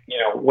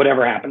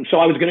 whatever happens. So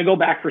I was going to go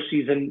back for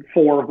season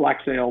 4 of Black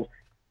Sails,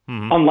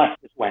 unless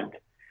this went.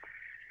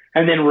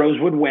 And then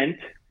Rosewood went.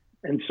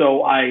 And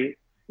so I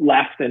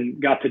left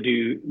and got to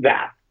do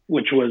that,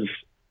 which was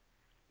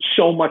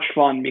so much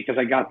fun because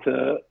I got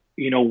to,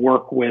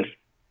 work with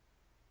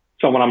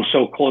someone I'm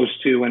so close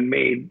to and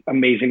made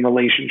amazing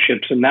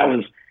relationships. And that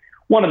was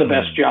one of the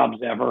best jobs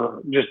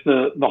ever. Just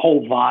the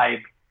whole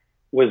vibe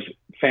was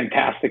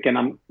fantastic.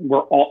 And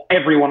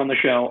everyone on the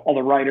show, all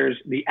the writers,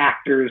 the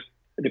actors,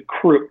 the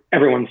crew,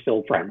 everyone's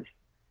still friends.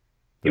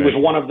 It was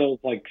one of those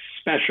like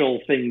special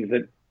things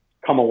that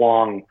come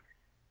along,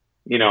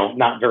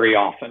 not very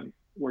often,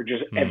 where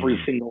just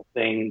every single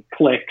thing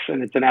clicks,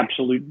 and it's an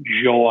absolute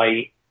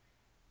joy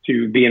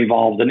to be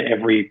involved in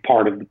every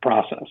part of the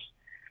process.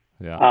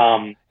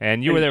 Yeah.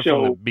 And you were there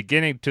from the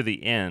beginning to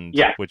the end,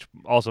 which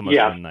also must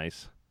have been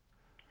nice.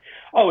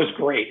 Oh, it's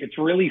great. It's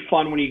really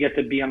fun when you get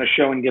to be on a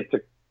show and get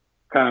to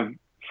kind of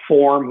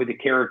form who the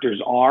characters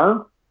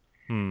are.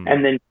 And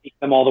then take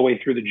them all the way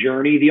through the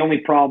journey. The only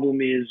problem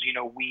is,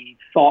 we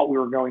thought we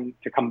were going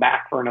to come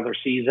back for another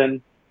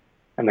season,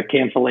 and the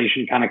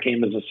cancellation kind of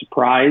came as a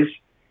surprise.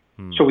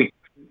 So we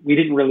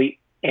didn't really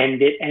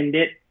end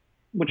it,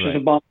 which is a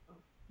bummer,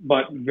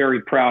 but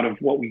very proud of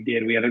what we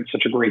did. We had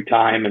such a great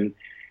time, and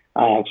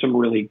some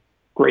really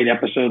great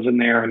episodes in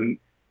there, and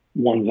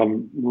ones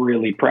I'm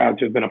really proud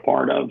to have been a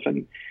part of.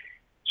 And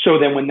so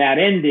then when that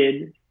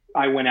ended,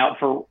 I went out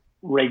for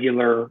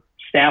regular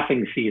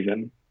staffing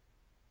season,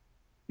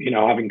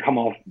 having come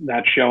off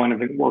that show and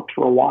having worked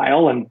for a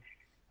while. And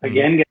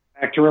again, getting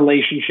back to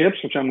relationships,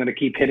 which I'm going to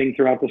keep hitting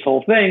throughout this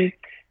whole thing.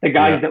 The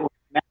guys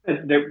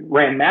that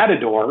ran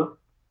Matador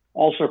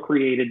also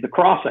created The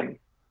Crossing.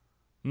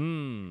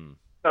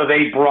 So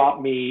they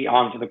brought me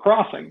onto The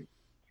Crossing.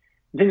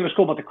 The thing that was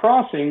cool about The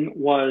Crossing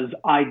was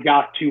I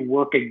got to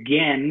work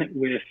again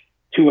with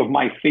two of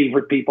my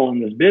favorite people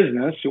in this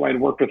business who I'd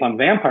worked with on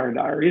Vampire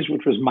Diaries,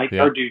 which was Mike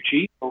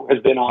Narducci, who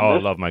has been on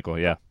this. I love Michael,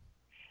 yeah.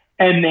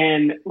 And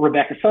then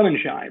Rebecca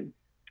Sonnenschein.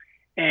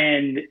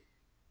 And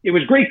it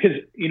was great because,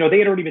 they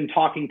had already been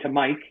talking to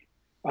Mike,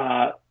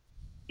 Dan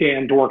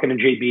Dworkin and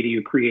Jay Beatty,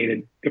 who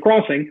created The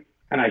Crossing.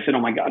 And I said, oh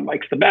my God,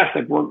 Mike's the best.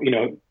 Like,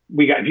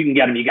 if you can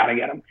get him, you got to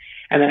get him.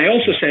 And then I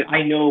also said,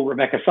 I know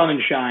Rebecca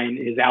Sonnenschein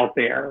is out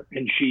there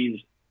and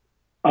she's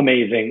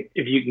amazing.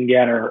 If you can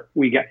get her,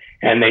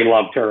 and they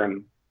loved her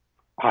and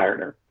hired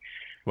her.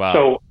 Wow.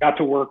 So got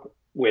to work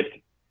with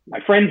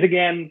my friends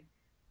again.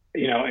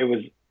 It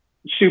was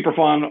super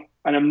fun,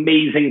 an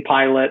amazing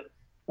pilot.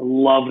 I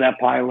love that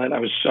pilot. I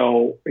was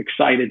so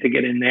excited to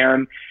get in there.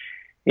 And,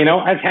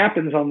 as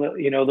happens on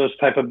those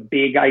type of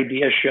big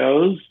idea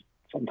shows,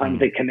 sometimes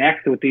they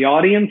connect with the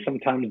audience,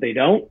 sometimes they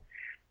don't.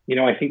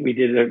 I think we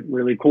did a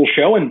really cool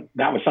show, and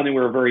that was something we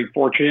were very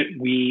fortunate.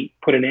 We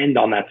put an end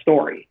on that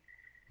story.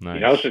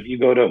 Nice. So if you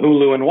go to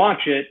Hulu and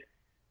watch it,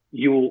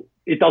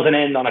 it doesn't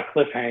end on a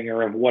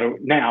cliffhanger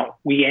of now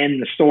we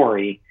end the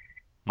story.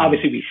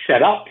 Obviously we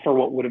set up for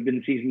what would have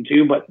been season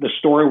 2, but the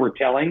story we're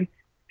telling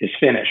is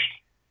finished.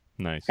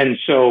 Nice. And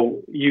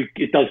so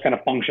it does kind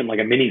of function like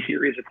a mini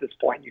series at this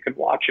point. You can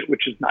watch it,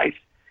 which is nice.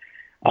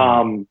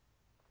 And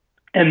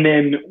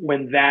then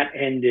when that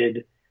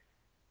ended,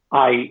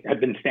 I had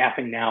been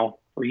staffing now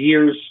for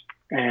years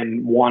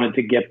and wanted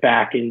to get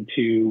back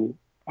into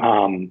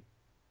trying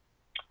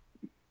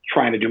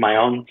to do my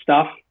own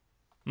stuff.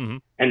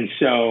 And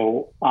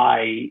so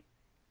I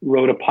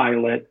wrote a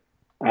pilot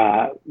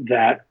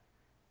that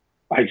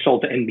I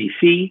sold to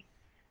NBC,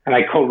 and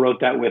I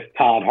co-wrote that with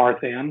Todd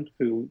Harthan,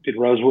 who did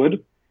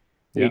Rosewood.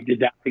 We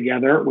did that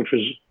together, which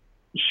was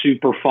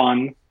super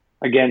fun,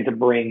 again, to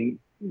bring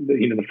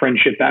the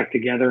friendship back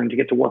together and to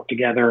get to work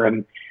together.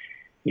 And,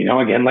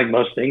 again, like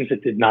most things,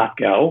 it did not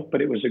go,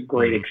 but it was a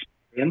great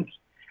experience.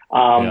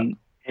 And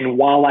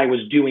while I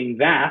was doing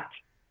that,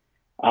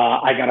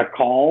 I got a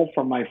call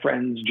from my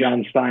friends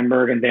John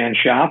Steinberg and Dan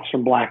Schatz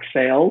from Black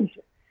Sails,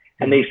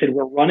 and they said,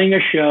 we're running a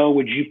show.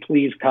 Would you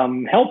please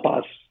come help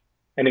us?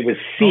 And it was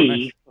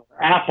C, for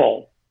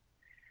Apple.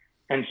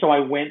 And so I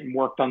went and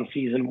worked on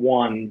season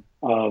 1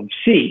 of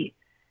C,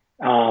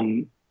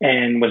 and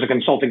was a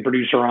consulting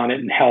producer on it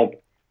and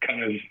helped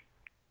kind of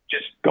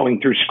just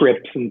going through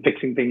scripts and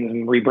fixing things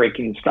and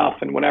re-breaking stuff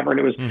and whatever. And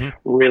it was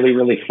really,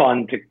 really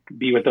fun to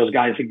be with those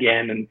guys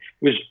again. And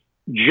it was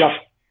just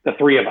the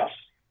three of us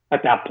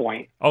at that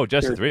point. Oh,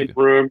 just the three of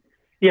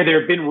you. There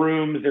had been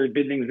rooms, there had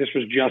been things. This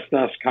was just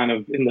us kind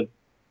of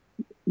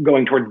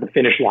going towards the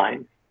finish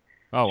line.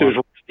 Oh, so it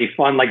was really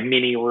fun, like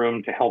mini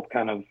room to help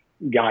kind of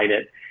guide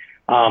it.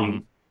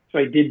 So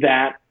I did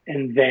that.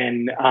 And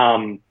then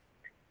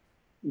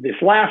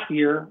this last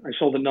year, I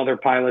sold another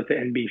pilot to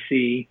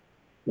NBC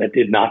that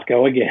did not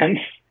go again.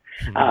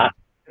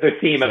 The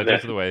theme of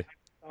this,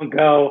 don't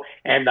go.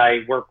 And I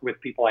work with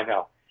people I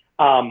know.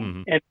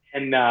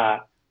 And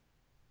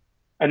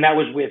that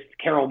was with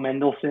Carol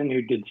Mendelson,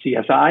 who did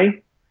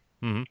CSI.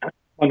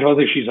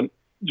 She's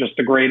just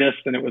the greatest,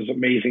 and it was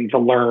amazing to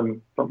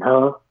learn from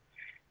her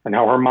and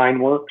how her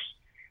mind works.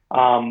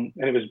 And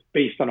it was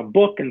based on a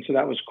book, and so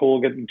that was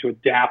cool, getting to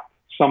adapt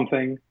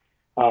something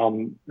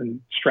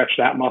and stretch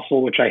that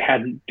muscle, which I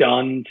hadn't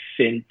done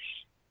since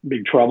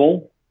Big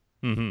Trouble.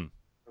 A really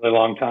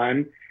long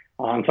time.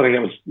 Something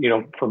that was,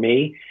 for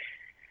me.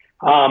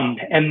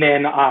 And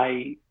then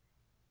I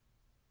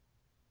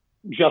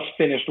just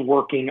finished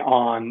working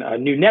on a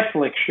new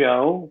Netflix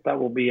show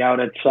that will be out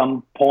at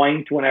some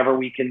point whenever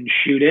we can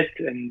shoot it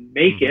and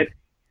make it,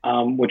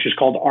 which is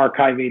called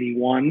Archive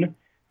 81,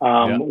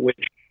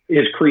 which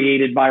is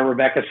created by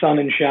Rebecca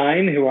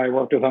Sonnenschein, who I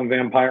worked with on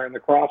Vampire and The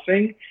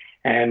Crossing,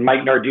 and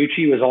Mike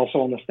Narducci was also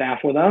on the staff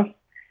with us.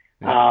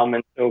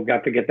 And so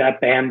got to get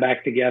that band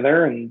back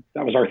together, and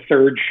that was our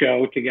third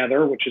show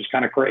together, which is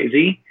kind of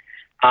crazy,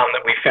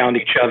 that we found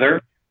each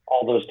other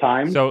all those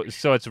times. So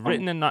it's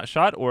written and not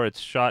shot, or it's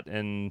shot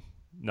and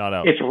not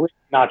out? It's written,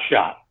 not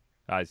shot.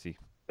 I see.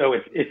 So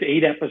it's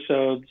 8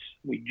 episodes.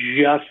 We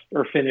just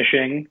are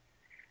finishing.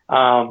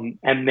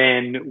 And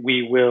then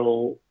we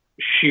will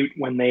shoot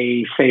when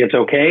they say it's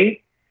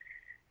okay,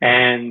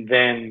 and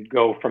then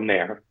go from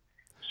there.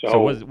 So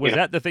was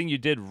that the thing you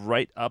did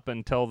right up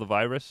until the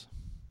virus?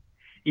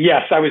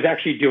 Yes, I was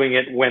actually doing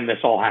it when this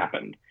all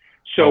happened.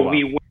 So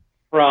we went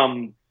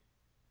from,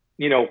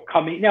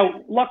 coming.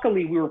 Now,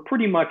 luckily, we were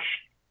pretty much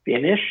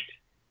finished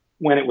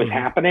when it was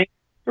happening.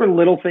 There were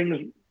little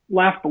things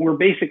left, but we're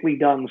basically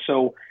done.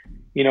 So,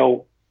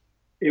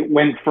 it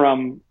went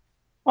from,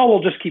 oh,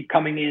 we'll just keep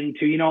coming in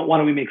to, why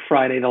don't we make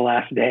Friday the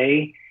last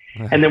day?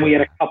 And then we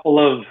had a couple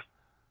of,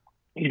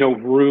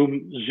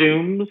 room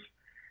Zooms,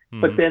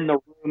 but then the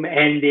room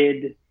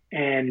ended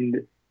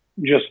and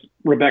just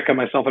Rebecca,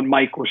 myself, and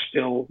Mike were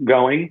still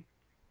going.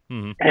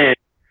 And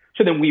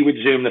so then we would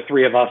Zoom, the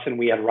three of us, and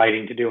we had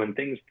writing to do and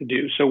things to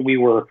do. So we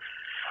were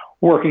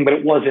working, but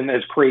it wasn't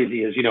as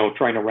crazy as,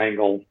 trying to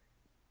wrangle,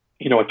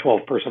 a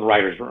 12-person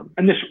writer's room.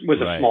 And this was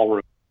a small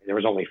room. There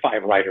was only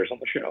 5 writers on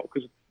the show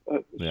because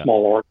it's a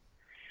small org.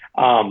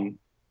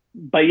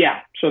 But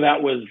yeah, so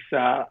that was,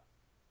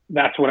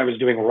 that's what I was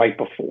doing right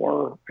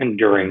before and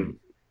during,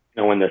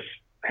 when this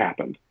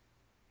happened.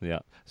 Yeah.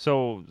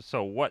 So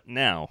what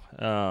now,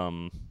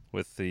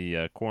 with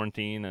the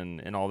quarantine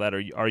and all that?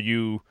 Are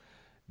you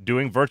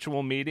doing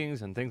virtual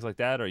meetings and things like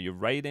that? Are you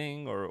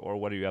writing or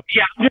what are you up to?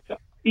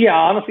 Yeah.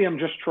 Honestly, I'm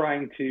just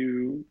trying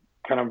to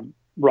kind of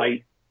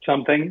write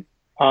something,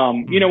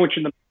 which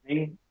in the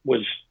beginning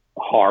was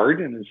hard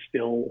and is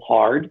still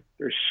hard.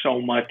 There's so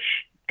much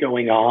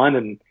going on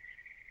and,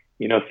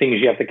 things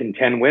you have to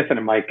contend with. And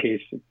in my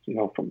case,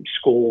 it's, from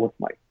school with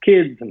my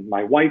kids and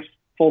my wife's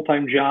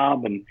full-time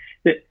job. And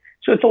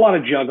so it's a lot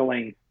of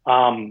juggling.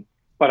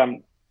 But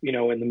I'm,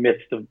 in the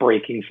midst of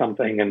breaking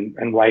something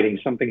and writing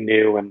something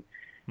new and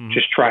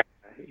just trying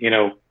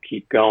to,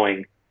 keep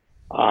going.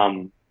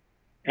 But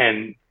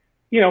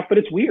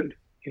it's weird,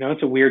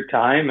 it's a weird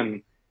time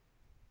and,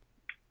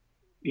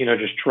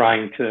 just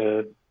trying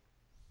to,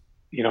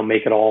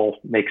 make it all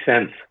make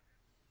sense.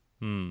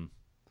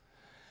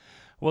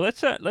 Well,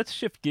 let's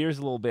shift gears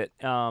a little bit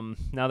now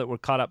that we're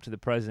caught up to the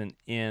present.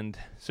 And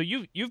so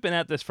you've been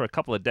at this for a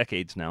couple of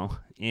decades now,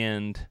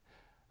 and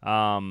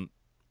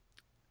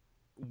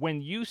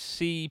when you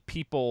see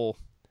people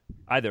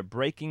either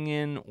breaking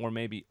in or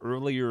maybe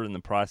earlier in the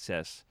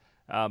process,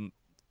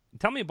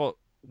 tell me about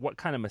what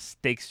kind of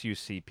mistakes you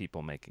see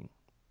people making.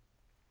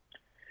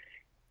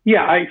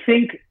 Yeah, I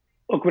think,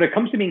 look, when it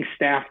comes to being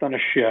staffed on a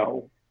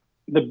show,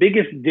 the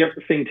biggest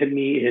thing to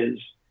me is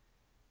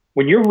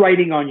when you're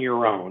writing on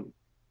your own,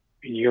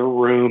 in your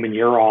room, in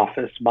your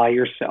office, by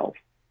yourself,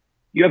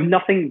 you have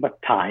nothing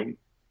but time.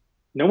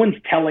 No one's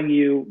telling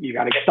you, you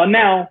got to get done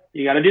now,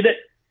 you got to do that.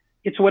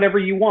 It's whatever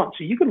you want.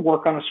 So you could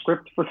work on a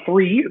script for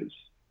 3 years.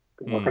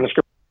 You can work on a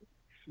script,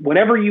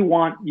 whatever you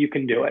want, you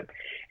can do it.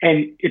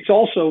 And it's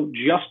also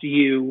just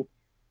you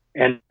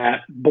and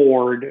that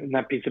board and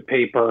that piece of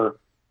paper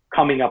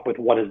coming up with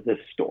what is this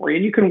story.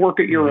 And you can work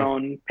at your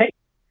own pace.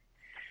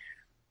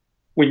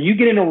 When you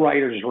get in a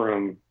writer's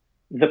room,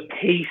 the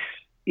pace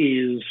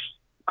is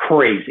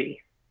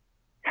crazy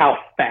how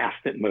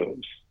fast it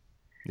moves.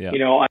 Yeah.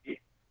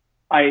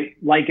 I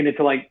liken it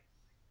to like,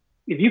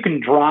 if you can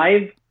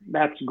drive,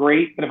 that's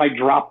great. But if I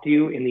dropped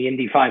you in the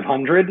Indy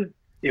 500,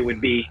 it would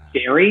be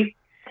scary.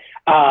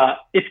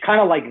 It's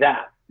kind of like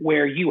that,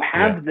 where you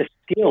have the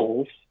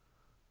skills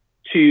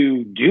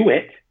to do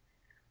it,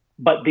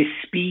 but the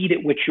speed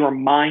at which your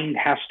mind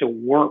has to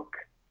work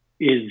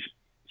is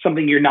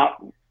something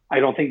I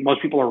don't think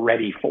most people are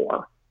ready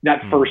for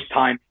that first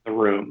time in the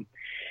room.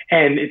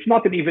 And it's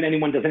not that even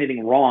anyone does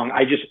anything wrong.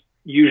 I just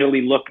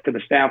usually look to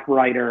the staff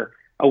writer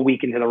a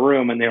week into the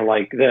room and they're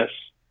like this,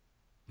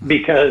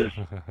 because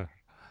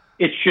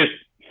it's just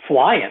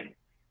flying.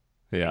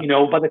 Yeah.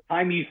 By the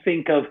time you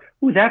think of,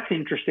 ooh, that's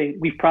interesting,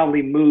 we've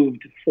probably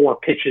moved 4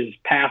 pitches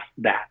past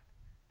that.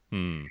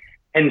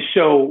 And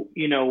so,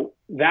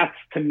 that's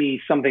to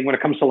me something when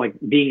it comes to like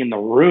being in the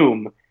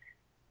room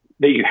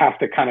that you have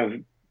to kind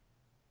of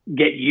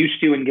get used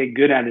to and get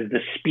good at, is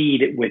the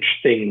speed at which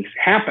things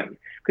happen.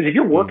 Because if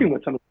you're working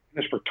with someone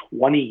for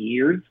 20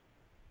 years,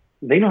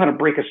 they know how to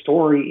break a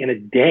story in a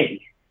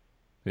day.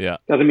 Yeah.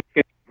 Doesn't make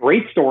it a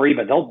great story,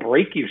 but they'll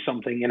break you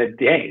something in a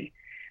day.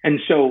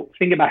 And so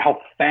think about how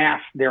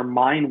fast their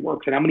mind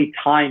works and how many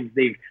times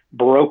they've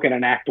broken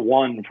an act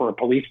 1 for a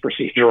police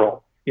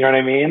procedural. You know what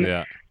I mean?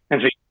 Yeah.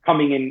 And so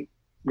coming in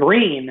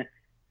green,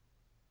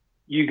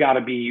 you got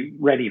to be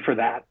ready for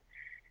that.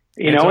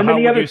 And then how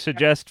would you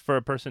suggest for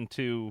a person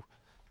to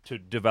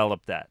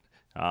develop that?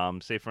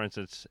 Say, for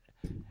instance,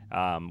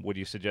 would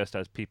you suggest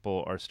as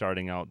people are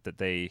starting out that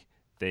they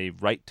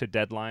write to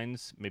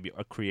deadlines, maybe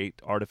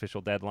create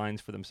artificial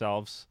deadlines for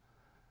themselves?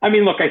 I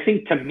mean, look, I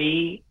think to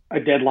me, a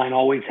deadline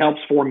always helps.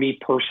 For me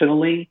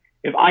personally,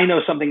 if I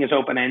know something is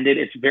open-ended,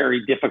 it's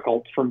very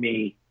difficult for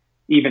me,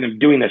 even if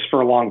doing this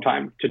for a long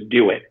time, to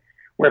do it.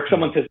 Where if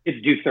someone says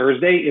it's due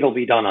Thursday, it'll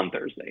be done on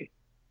Thursday.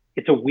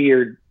 It's a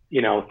weird,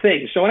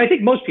 thing. So, and I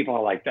think most people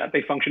are like that.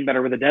 They function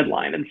better with a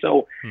deadline. And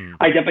so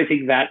I definitely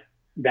think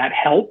that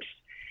helps.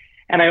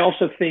 And I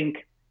also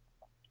think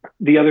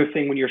the other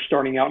thing when you're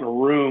starting out in a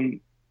room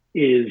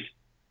is,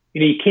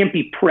 you can't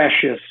be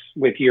precious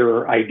with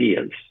your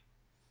ideas.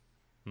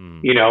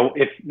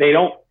 If they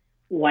don't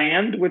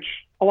land, which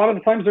a lot of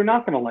the times they're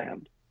not going to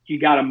land, you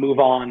got to move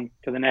on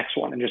to the next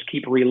one and just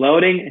keep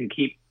reloading and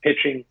keep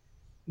pitching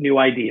new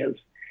ideas.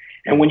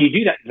 And when you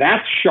do that,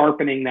 that's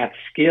sharpening that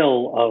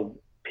skill of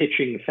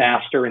pitching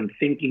faster and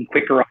thinking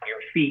quicker on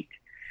your feet,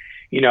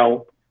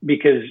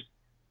 because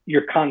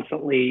you're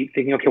constantly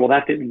thinking, okay, well,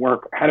 that didn't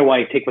work. How do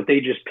I take what they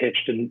just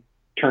pitched and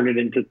turn it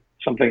into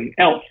something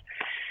else?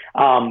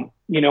 And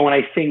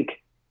I think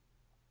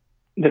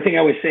the thing I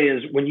always say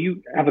is when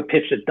you have a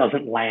pitch that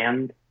doesn't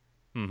land,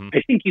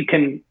 I think you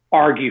can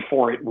argue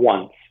for it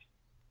once.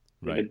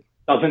 Right. If it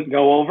doesn't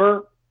go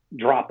over,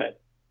 drop it,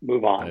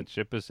 move on. That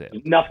ship is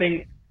sailed.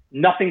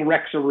 Nothing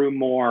wrecks a room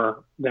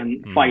more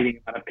than fighting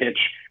about a pitch.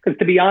 Because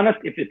to be honest,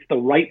 if it's the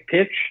right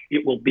pitch,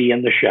 it will be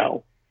in the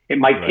show. It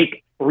might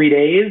take 3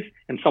 days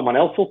and someone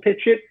else will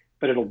pitch it,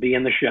 but it'll be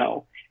in the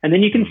show. And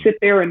then you can sit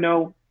there and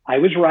know, I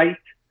was right.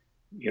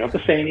 You don't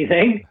have to say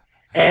anything.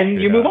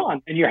 And you move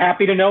on. And you're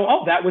happy to know,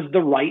 oh, that was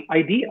the right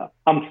idea.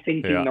 I'm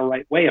thinking the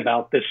right way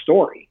about this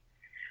story.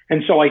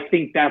 And so I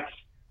think that's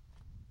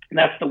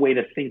the way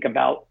to think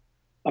about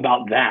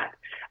that.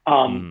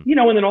 And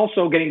then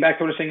also getting back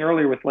to what I was saying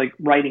earlier with like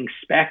writing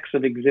specs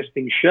of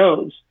existing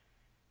shows.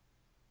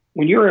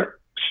 When you're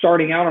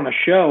starting out on a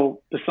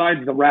show,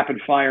 besides the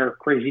rapid fire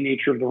crazy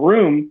nature of the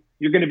room,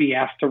 you're going to be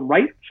asked to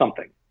write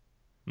something.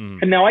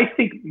 And now I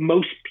think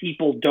most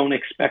people don't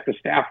expect a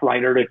staff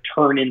writer to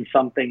turn in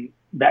something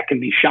that can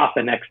be shot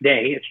the next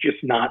day. It's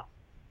just not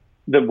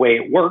the way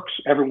it works.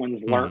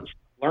 Everyone's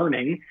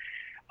learning.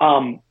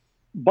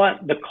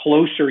 But the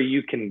closer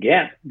you can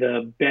get,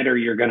 the better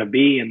you're going to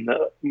be and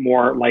the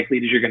more likely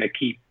that you're going to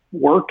keep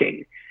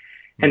working.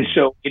 And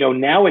so,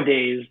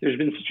 nowadays there's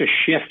been such a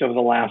shift over the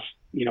last,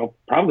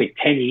 probably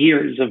 10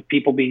 years of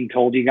people being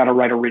told you got to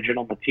write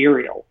original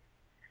material.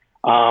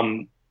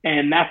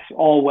 And that's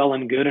all well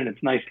and good. And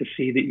it's nice to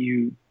see that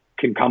you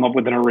can come up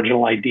with an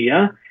original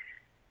idea.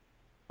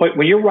 But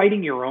when you're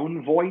writing your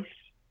own voice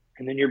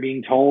and then you're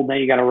being told, now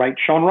you got to write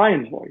Sean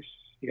Ryan's voice,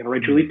 you got to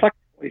write Julie Tucker's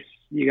voice,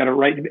 you got to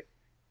write,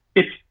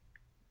 it's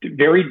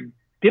very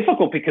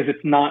difficult because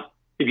it's not,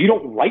 if you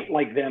don't write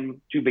like them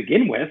to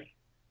begin with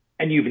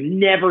and you've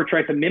never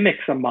tried to mimic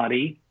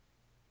somebody,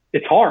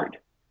 it's hard,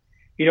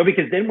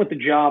 because then what the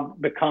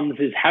job becomes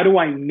is how do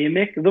I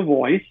mimic the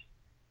voice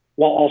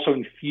while also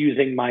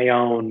infusing my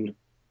own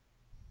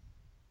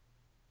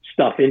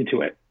stuff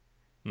into it,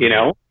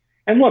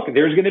 And look,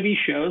 there's going to be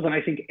shows, and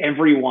I think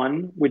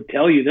everyone would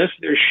tell you this,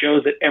 there's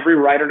shows that every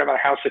writer, no matter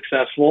how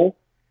successful,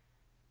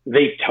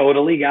 they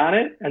totally got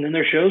it. And then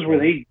there's shows where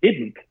they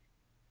didn't.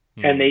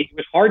 And it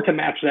was hard to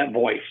match that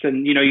voice.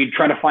 And, you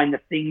try to find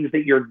the things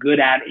that you're good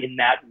at in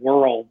that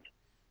world,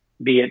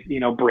 be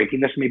it,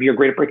 breaking this, maybe you're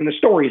great at breaking the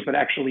stories, but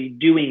actually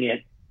doing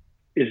it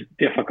is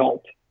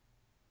difficult,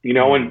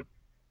 and,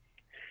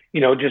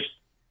 just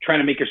trying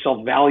to make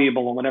yourself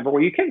valuable in whatever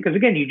way you can. Because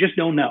again, you just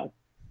don't know.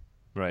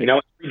 Right.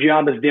 Every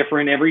job is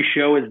different. Every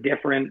show is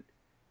different.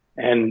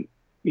 And,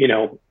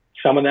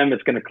 some of them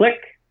it's going to click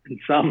and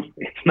some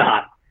it's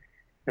not.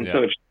 And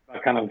so it's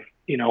kind of,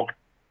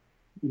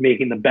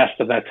 making the best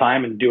of that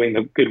time and doing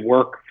the good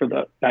work for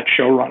that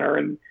showrunner.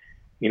 And,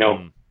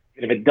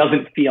 if it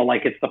doesn't feel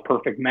like it's the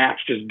perfect match,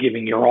 just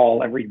giving your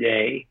all every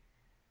day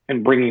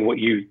and bringing what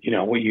you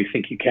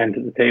think you can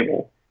to the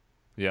table.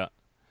 Yeah.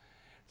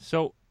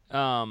 So,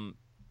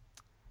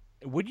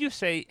 would you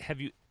say, have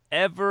you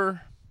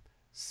ever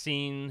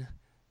seen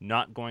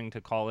not going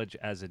to college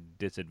as a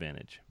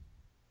disadvantage?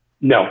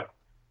 No,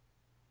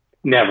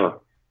 never.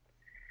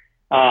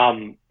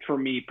 For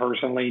me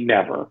personally,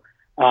 never.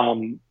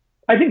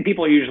 I think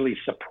people are usually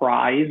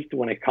surprised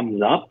when it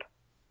comes up.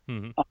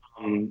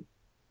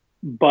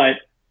 But,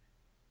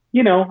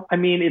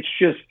 it's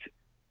just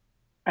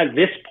at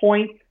this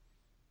point,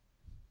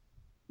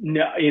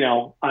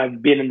 no,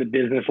 I've been in the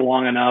business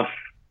long enough,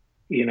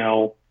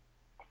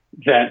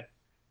 that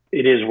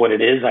it is what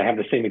it is. I have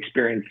the same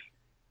experience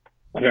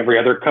of every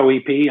other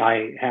co-EP.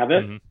 I have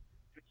it.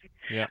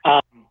 Yeah.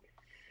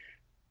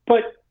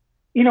 But,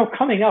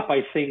 coming up,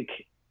 I think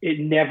it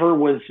never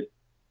was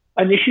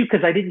an issue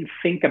because I didn't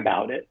think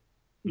about it.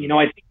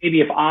 I think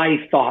maybe if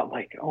I thought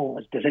like, oh,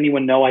 does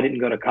anyone know I didn't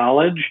go to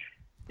college?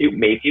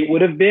 Maybe it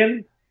would have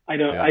been. I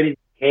didn't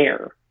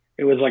care.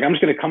 It was like, I'm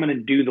just going to come in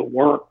and do the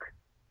work,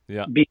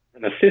 be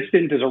an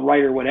assistant, as a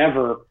writer,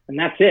 whatever. And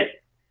that's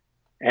it.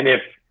 And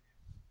if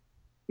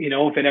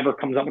it ever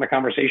comes up in a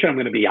conversation, I'm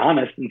going to be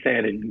honest and say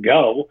I didn't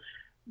go,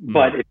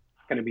 but it's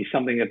going to be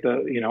something at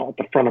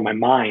the front of my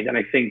mind. And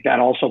I think that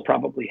also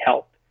probably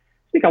helped.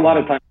 I think a lot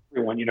of times,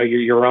 everyone, you're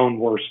your own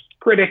worst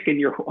critic and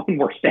your own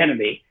worst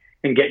enemy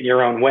and get in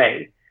your own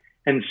way.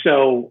 And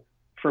so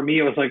for me,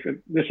 it was like,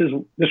 this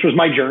was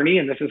my journey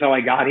and this is how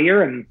I got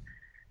here. And,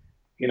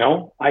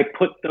 I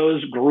put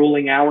those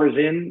grueling hours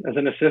in as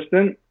an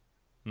assistant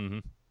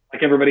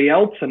like everybody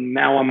else. And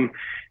now I'm,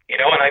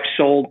 and I've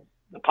sold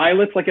the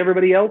pilots like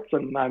everybody else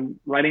and I'm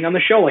writing on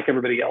the show like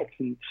everybody else.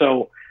 And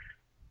so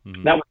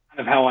that was kind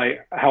of how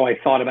I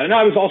thought about it. And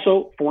I was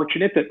also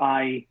fortunate that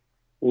I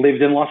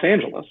lived in Los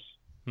Angeles.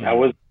 That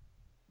was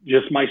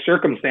just my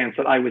circumstance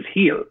that I was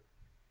here,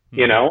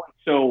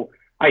 So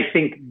I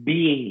think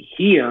being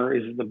here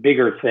is the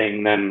bigger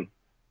thing than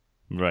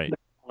the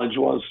college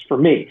was for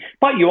me.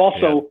 But you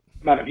also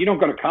about if you don't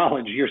go to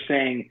college, you're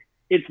saying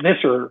it's this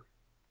or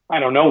I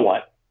don't know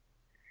what,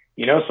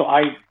 so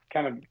I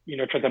kind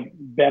of, tried to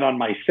bet on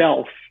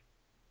myself,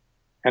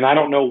 and I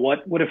don't know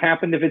what would have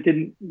happened if it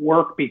didn't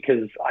work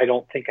because I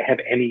don't think I have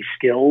any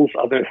skills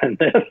other than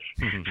this.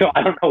 So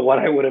I don't know what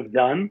I would have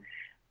done.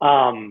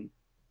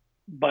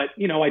 But,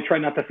 I try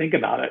not to think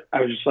about it.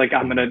 I was just like,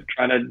 I'm going to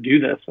try to do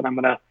this and I'm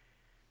going to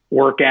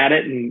work at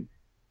it. And,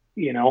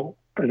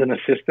 as an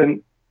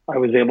assistant, I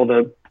was able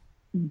to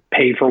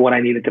pay for what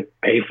I needed to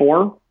pay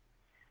for.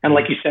 And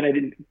like you said, I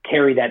didn't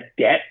carry that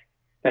debt,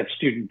 that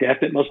student debt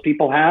that most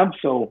people have.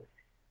 So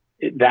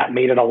that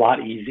made it a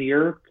lot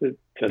easier to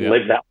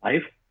live that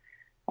life.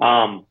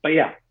 But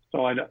yeah,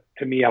 so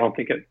to me, I don't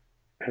think it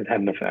has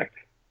had an effect.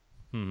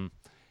 Mm-hmm.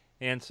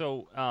 And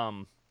so,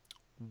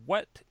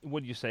 what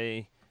would you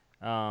say?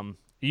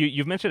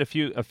 You've mentioned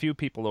a few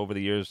people over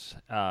the years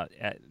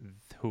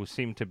who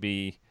seem to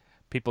be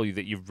people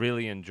that you've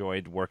really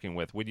enjoyed working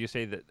with. Would you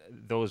say that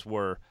those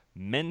were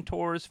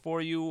mentors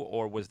for you,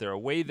 or was there a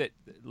way that,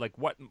 like,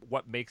 what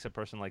makes a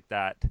person like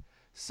that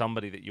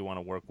somebody that you want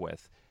to work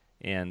with?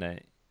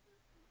 And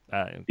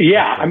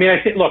yeah, I mean,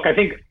 I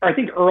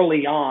think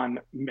early on,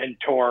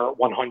 mentor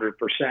 100%.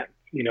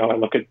 I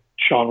look at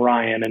Sean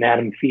Ryan and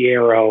Adam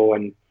Fierro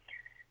and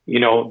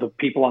the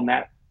people on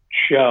that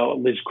show,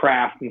 Liz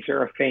Craft and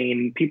Sarah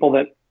Fain, people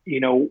that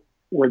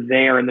were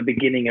there in the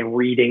beginning and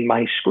reading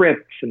my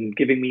scripts and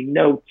giving me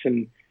notes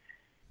and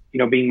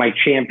being my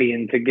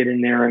champion to get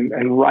in there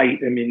and write.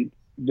 I mean,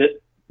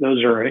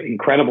 those are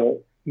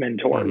incredible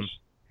mentors.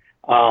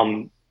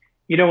 Mm-hmm.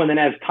 And then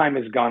as time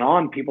has gone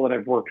on, people that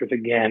I've worked with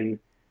again,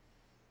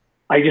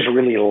 I just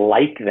really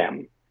like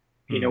them.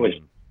 Mm-hmm.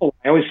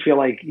 I always feel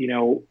like,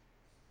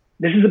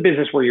 this is a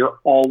business where you're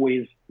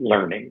always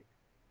learning.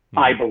 Mm-hmm.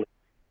 I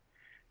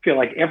feel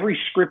like every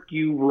script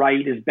you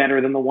write is better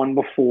than the one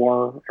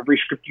before. Every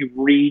script you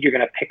read, you're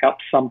going to pick up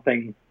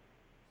something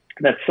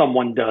that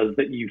someone does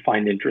that you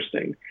find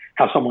interesting,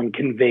 how someone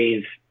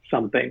conveys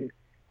something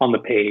on the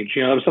page.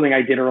 That was something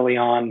I did early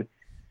on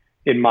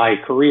in my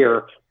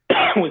career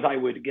was I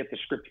would get the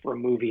script for a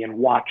movie and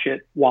watch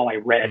it while I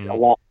read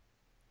along.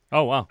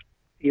 Oh, wow.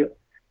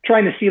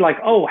 Trying to see like,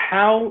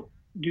 how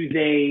do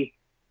they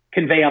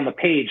convey on the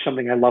page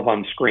something I love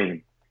on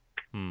screen?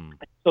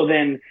 So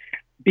then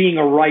being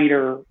a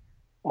writer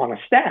on a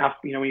staff,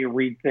 when you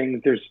read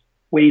things, there's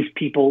ways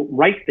people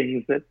write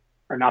things that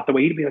are not the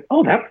way you'd be like,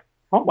 oh,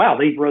 wow,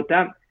 they wrote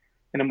that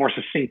in a more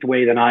succinct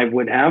way than I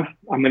would have.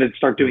 I'm going to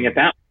start doing it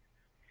that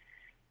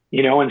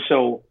way. And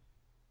so,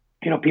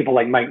 people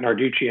like Mike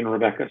Narducci and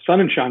Rebecca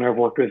Sonnenschein I've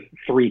worked with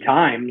 3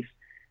 times.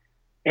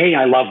 A,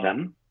 I love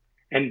them.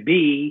 And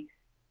B,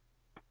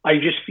 I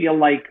just feel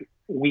like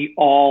we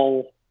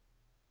all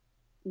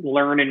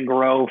learn and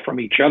grow from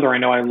each other. I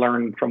know I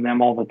learn from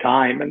them all the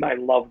time, and I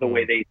love the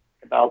way they think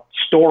about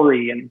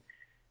story and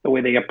the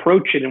way they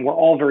approach it. And we're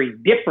all very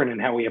different in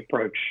how we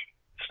approach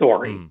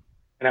story and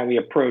how we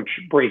approach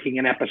breaking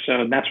an episode.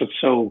 And that's what's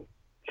so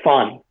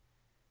fun.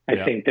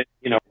 I think that,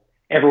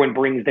 everyone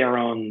brings their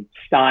own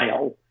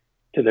style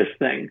to this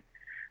thing.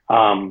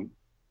 And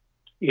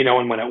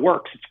when it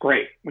works, it's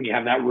great when you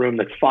have that room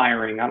that's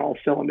firing on all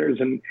cylinders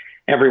and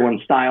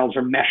everyone's styles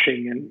are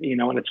meshing and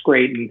it's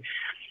great. And,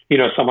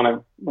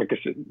 someone like I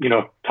said,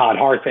 Todd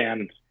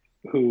Harthan,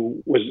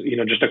 who was,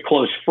 just a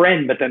close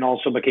friend, but then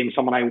also became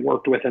someone I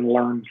worked with and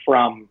learned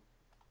from.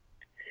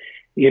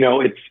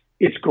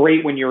 It's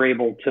great when you're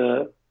able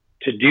to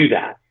do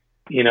that,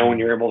 when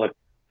you're able to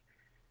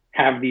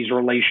have these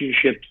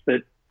relationships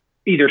that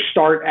either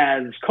start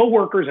as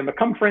coworkers and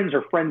become friends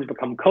or friends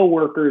become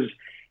coworkers.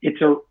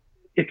 It's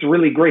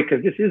really great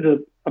because this is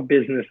a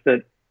business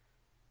that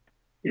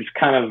is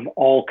kind of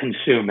all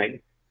consuming.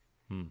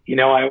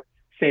 I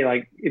say,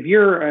 like, if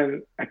you're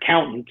an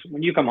accountant,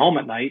 when you come home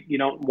at night, you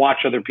don't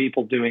watch other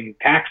people doing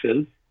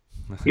taxes,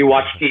 you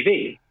watch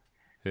TV.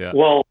 Yeah.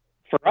 Well,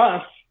 for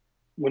us,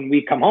 when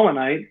we come home at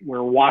night,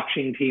 we're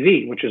watching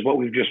TV, which is what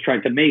we've just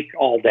tried to make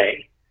all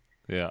day.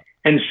 Yeah.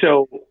 And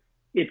so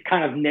it's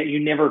kind of, you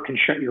never can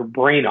shut your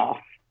brain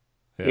off,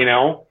 and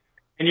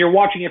you're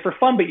watching it for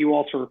fun, but you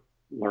also are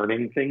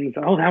learning things.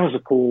 Oh, that was a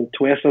cool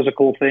twist. That was a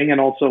cool thing.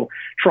 And also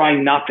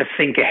trying not to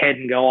think ahead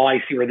and go, oh,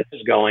 I see where this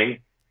is going,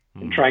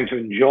 and trying to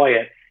enjoy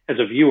it as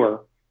a viewer.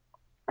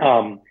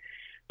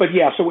 But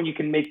yeah, so when you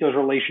can make those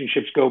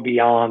relationships go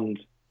beyond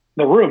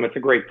the room, it's a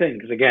great thing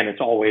because, again, it's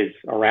always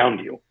around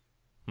you.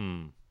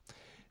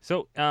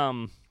 So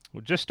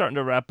we're just starting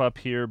to wrap up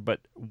here, but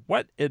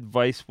what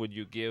advice would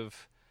you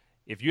give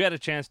if you had a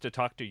chance to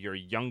talk to your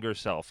younger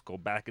self, go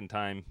back in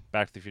time,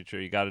 Back to the Future,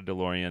 you got a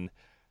DeLorean,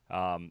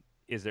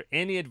 is there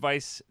any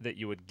advice that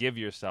you would give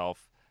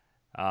yourself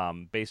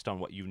based on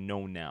what you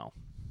know now?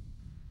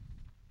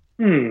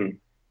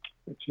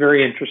 It's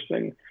very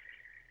interesting.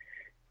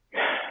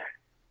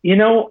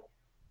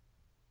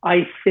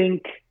 I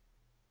think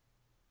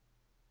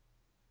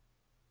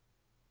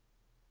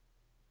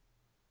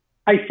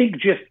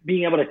just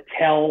being able to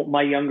tell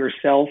my younger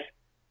self,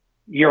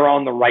 you're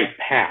on the right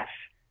path.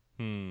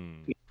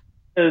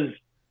 Because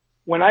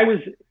when I was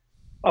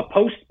a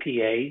post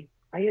PA,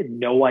 I had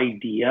no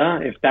idea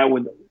if that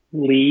would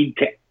lead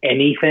to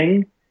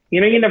anything.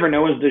 You know, you never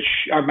know.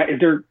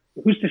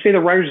 Who's to say the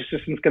writer's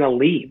assistant's going to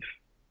leave?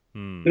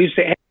 Who's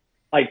to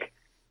like?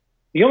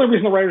 The only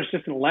reason the writer's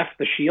assistant left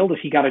the Shield is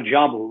he got a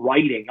job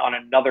writing on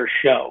another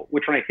show,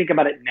 which when I think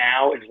about it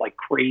now is like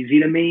crazy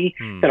to me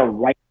that a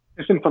writer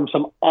assistant from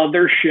some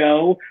other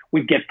show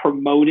would get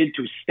promoted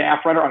to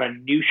staff writer on a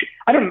new show.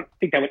 I don't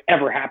think that would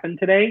ever happen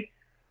today,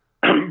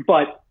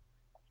 but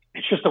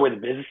it's just the way the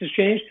business has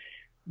changed.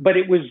 But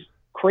it was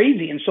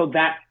crazy. And so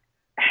that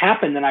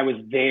happened and I was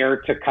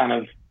there to kind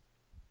of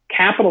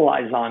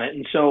capitalize on it.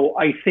 And so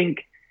I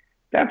think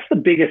that's the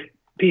biggest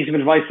piece of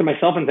advice to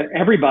myself and to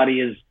everybody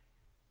is,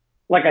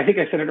 like I think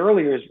I said it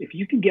earlier, is if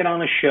you can get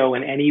on a show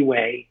in any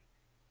way,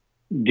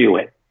 do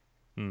it.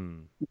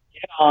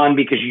 Get on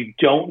because you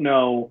don't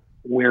know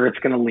where it's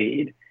going to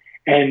lead.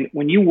 And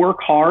when you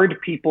work hard,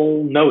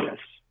 people notice.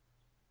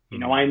 You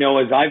know, I know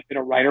as I've been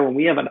a writer, when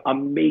we have an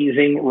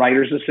amazing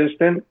writer's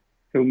assistant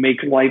who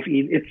makes life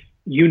easy,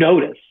 you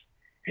notice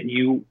and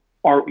you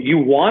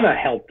want to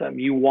help them.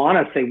 You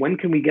want to say, when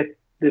can we get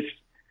this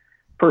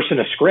person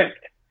a script?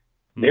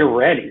 They're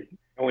ready.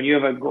 And when you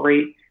have a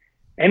great,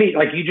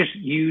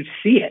 you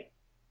see it.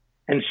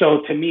 And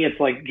so to me, it's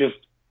like, just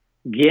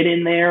get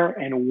in there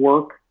and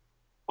work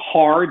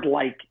hard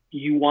like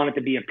you wanted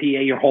to be a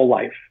PA your whole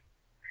life,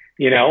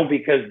 you know,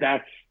 because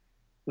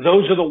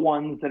those are the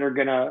ones that are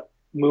going to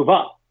move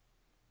up,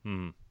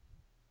 you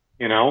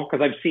know,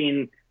 because I've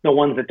seen the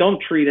ones that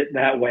don't treat it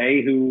that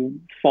way who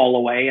fall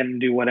away and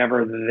do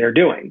whatever they're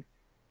doing.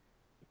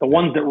 The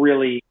ones that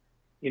really,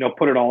 you know,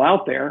 put it all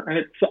out there, and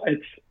it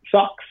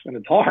sucks and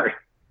it's hard.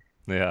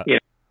 Yeah. You know,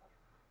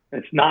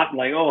 it's not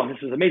like, oh,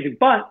 this is amazing,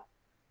 but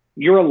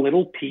you're a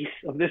little piece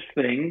of this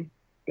thing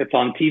that's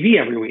on TV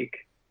every week.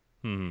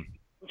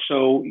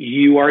 So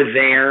you are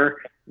there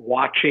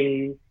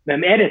watching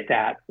them edit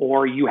that,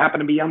 or you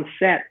happen to be on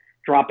set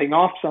dropping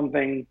off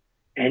something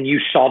and you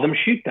saw them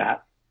shoot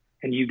that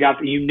and you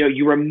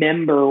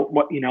remember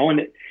what, you know,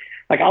 and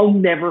I'll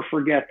never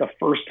forget the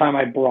first time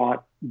I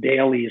brought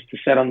dailies to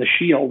set on the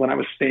Shield when I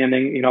was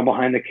standing, you know,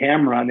 behind the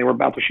camera and they were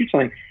about to shoot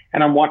something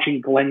and I'm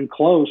watching Glenn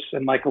Close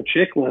and Michael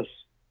Chiklis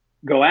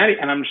go at it.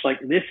 And I'm just like,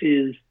 this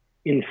is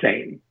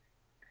insane.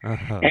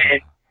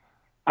 And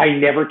I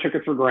never took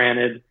it for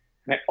granted.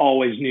 I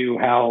always knew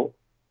how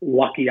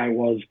lucky I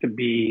was to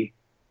be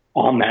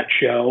on that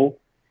show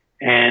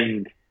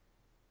and,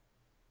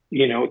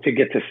 you know, to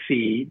get to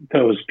see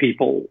those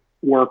people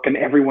work, and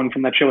everyone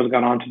from that show has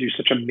gone on to do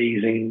such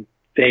amazing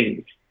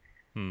things.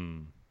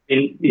 And,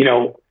 you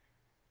know,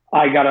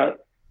 I got a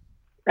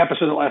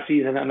episode of last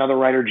season, another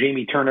writer,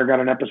 Jamie Turner, got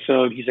an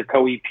episode. He's a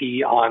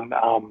co-EP on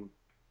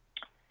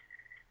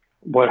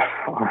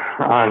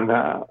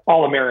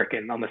All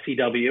American on the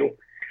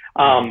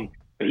CW.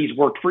 He's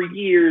worked for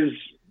years,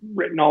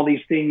 written all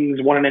these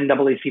things, won an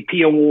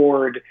NAACP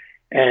award,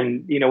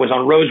 and, you know, was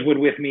on Rosewood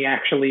with me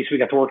actually. So we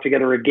got to work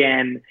together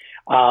again.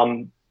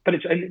 And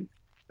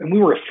we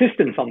were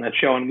assistants on that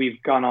show, and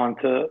we've gone on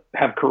to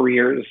have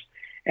careers,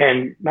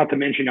 and not to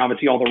mention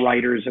obviously all the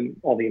writers and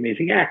all the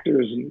amazing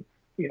actors and,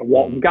 you know,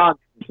 Walton Goggins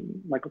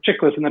and Michael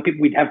Chiklis and the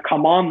people we'd have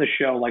come on the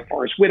show like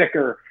Forrest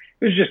Whitaker.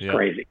 It was just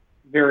crazy.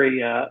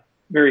 Very,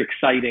 very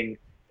exciting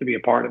to be a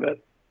part of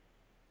it.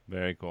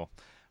 Very cool.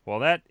 Well,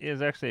 that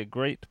is actually a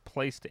great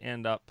place to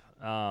end up.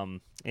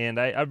 And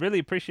I really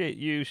appreciate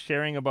you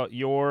sharing about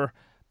your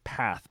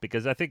path,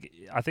 because I think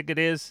it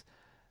is,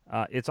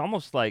 it's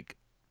almost like,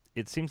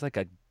 it seems like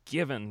a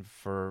given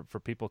for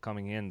people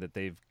coming in that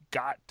they've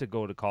got to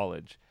go to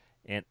college.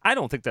 And I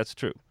don't think that's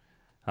true.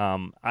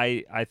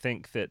 I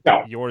think that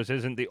yours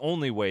isn't the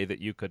only way that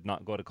you could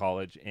not go to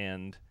college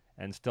and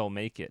still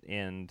make it,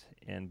 and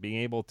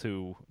being able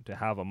to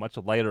have a much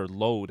lighter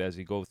load as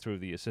you go through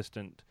the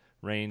assistant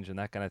range and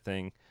that kind of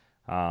thing.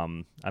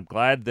 I'm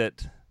glad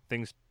that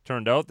things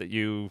turned out that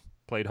you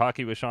played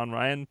hockey with Sean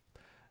Ryan.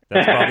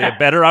 That's probably a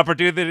better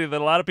opportunity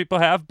that a lot of people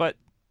have, but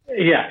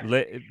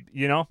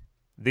you know,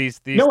 these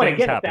things and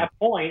again, happen. at that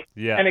point,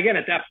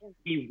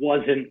 he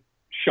wasn't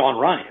Sean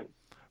Ryan.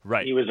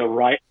 Right. He was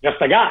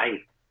just a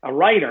guy, a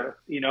writer.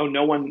 You know,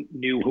 no one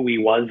knew who he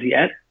was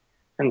yet.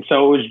 And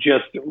so it was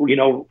just, you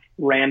know,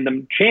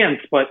 random chance.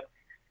 But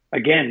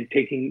again,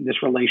 taking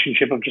this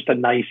relationship of just a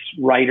nice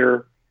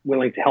writer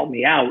willing to help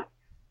me out,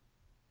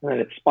 and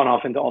it spun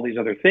off into all these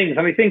other things.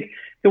 And I think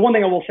the one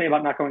thing I will say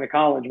about not going to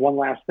college, one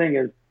last thing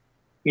is,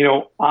 you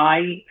know,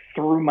 I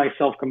threw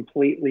myself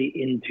completely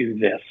into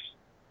this,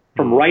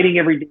 from writing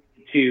every day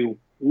to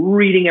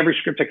reading every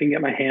script I can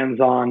get my hands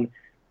on,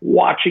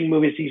 watching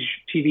movies,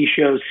 TV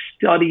shows,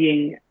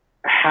 studying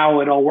how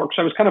it all works.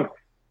 I was kind of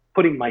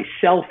putting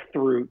myself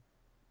through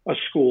a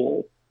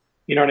school,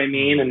 you know what I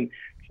mean? And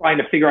trying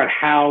to figure out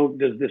how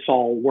does this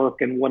all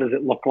work and what does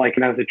it look like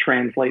and how does it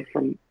translate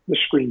from the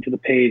screen to the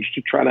page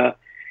to try to,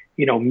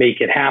 you know,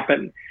 make it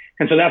happen.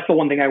 And so that's the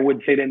one thing I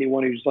would say to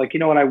anyone who's like, you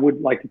know what, I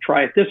would like to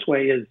try it this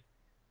way, is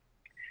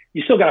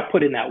you still got to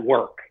put in that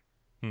work,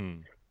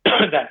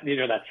 that, you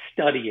know, that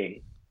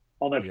studying,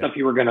 all that stuff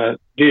you were going to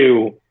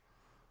do,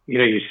 you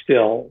know, you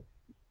still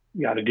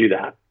got to do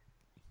that.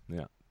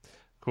 Yeah.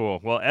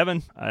 Cool. Well,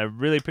 Evan, I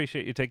really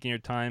appreciate you taking your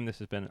time. This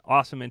has been an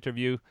awesome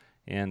interview,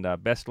 and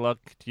best luck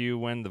to you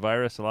when the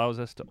virus allows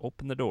us to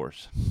open the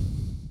doors.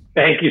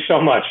 Thank you so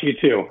much. You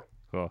too.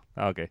 Cool.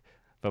 Okay.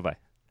 Bye-bye.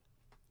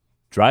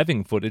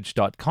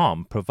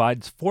 DrivingFootage.com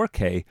provides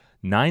 4K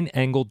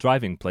 9-angle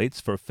driving plates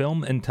for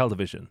film and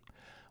television.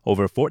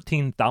 Over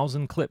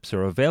 14,000 clips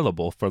are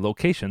available for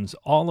locations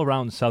all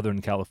around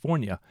Southern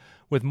California,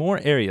 with more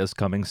areas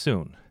coming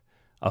soon.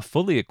 A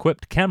fully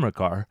equipped camera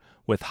car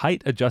with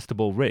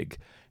height-adjustable rig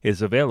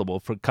is available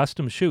for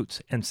custom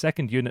shoots and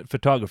second-unit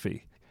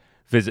photography.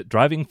 Visit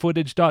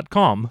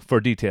DrivingFootage.com for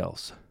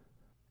details.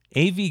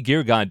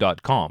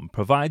 AVGearGuide.com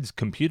provides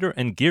computer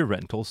and gear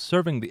rentals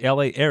serving the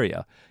LA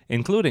area,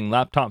 including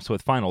laptops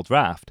with Final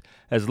Draft,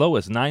 as low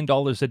as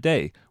 $9 a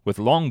day, with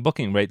long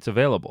booking rates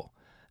available.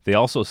 They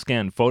also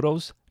scan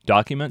photos,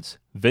 documents,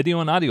 video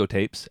and audio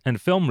tapes, and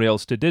film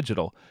reels to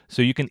digital,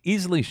 so you can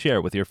easily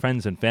share with your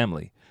friends and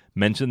family.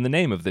 Mention the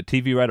name of the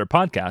TV Writer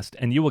Podcast,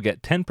 and you will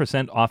get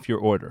 10% off your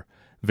order.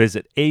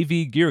 Visit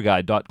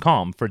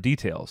avgearguide.com for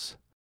details.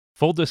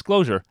 Full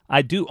disclosure,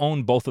 I do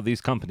own both of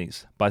these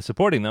companies. By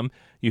supporting them,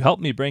 you help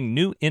me bring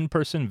new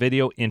in-person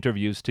video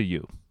interviews to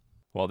you.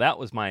 Well, that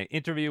was my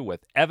interview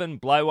with Evan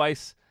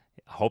Bleiweiss.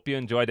 I hope you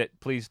enjoyed it.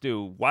 Please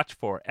do watch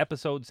for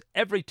episodes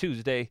every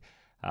Tuesday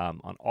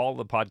on all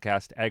the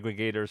podcast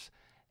aggregators.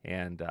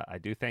 And I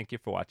do thank you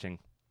for watching.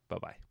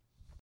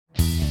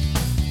 Bye-bye.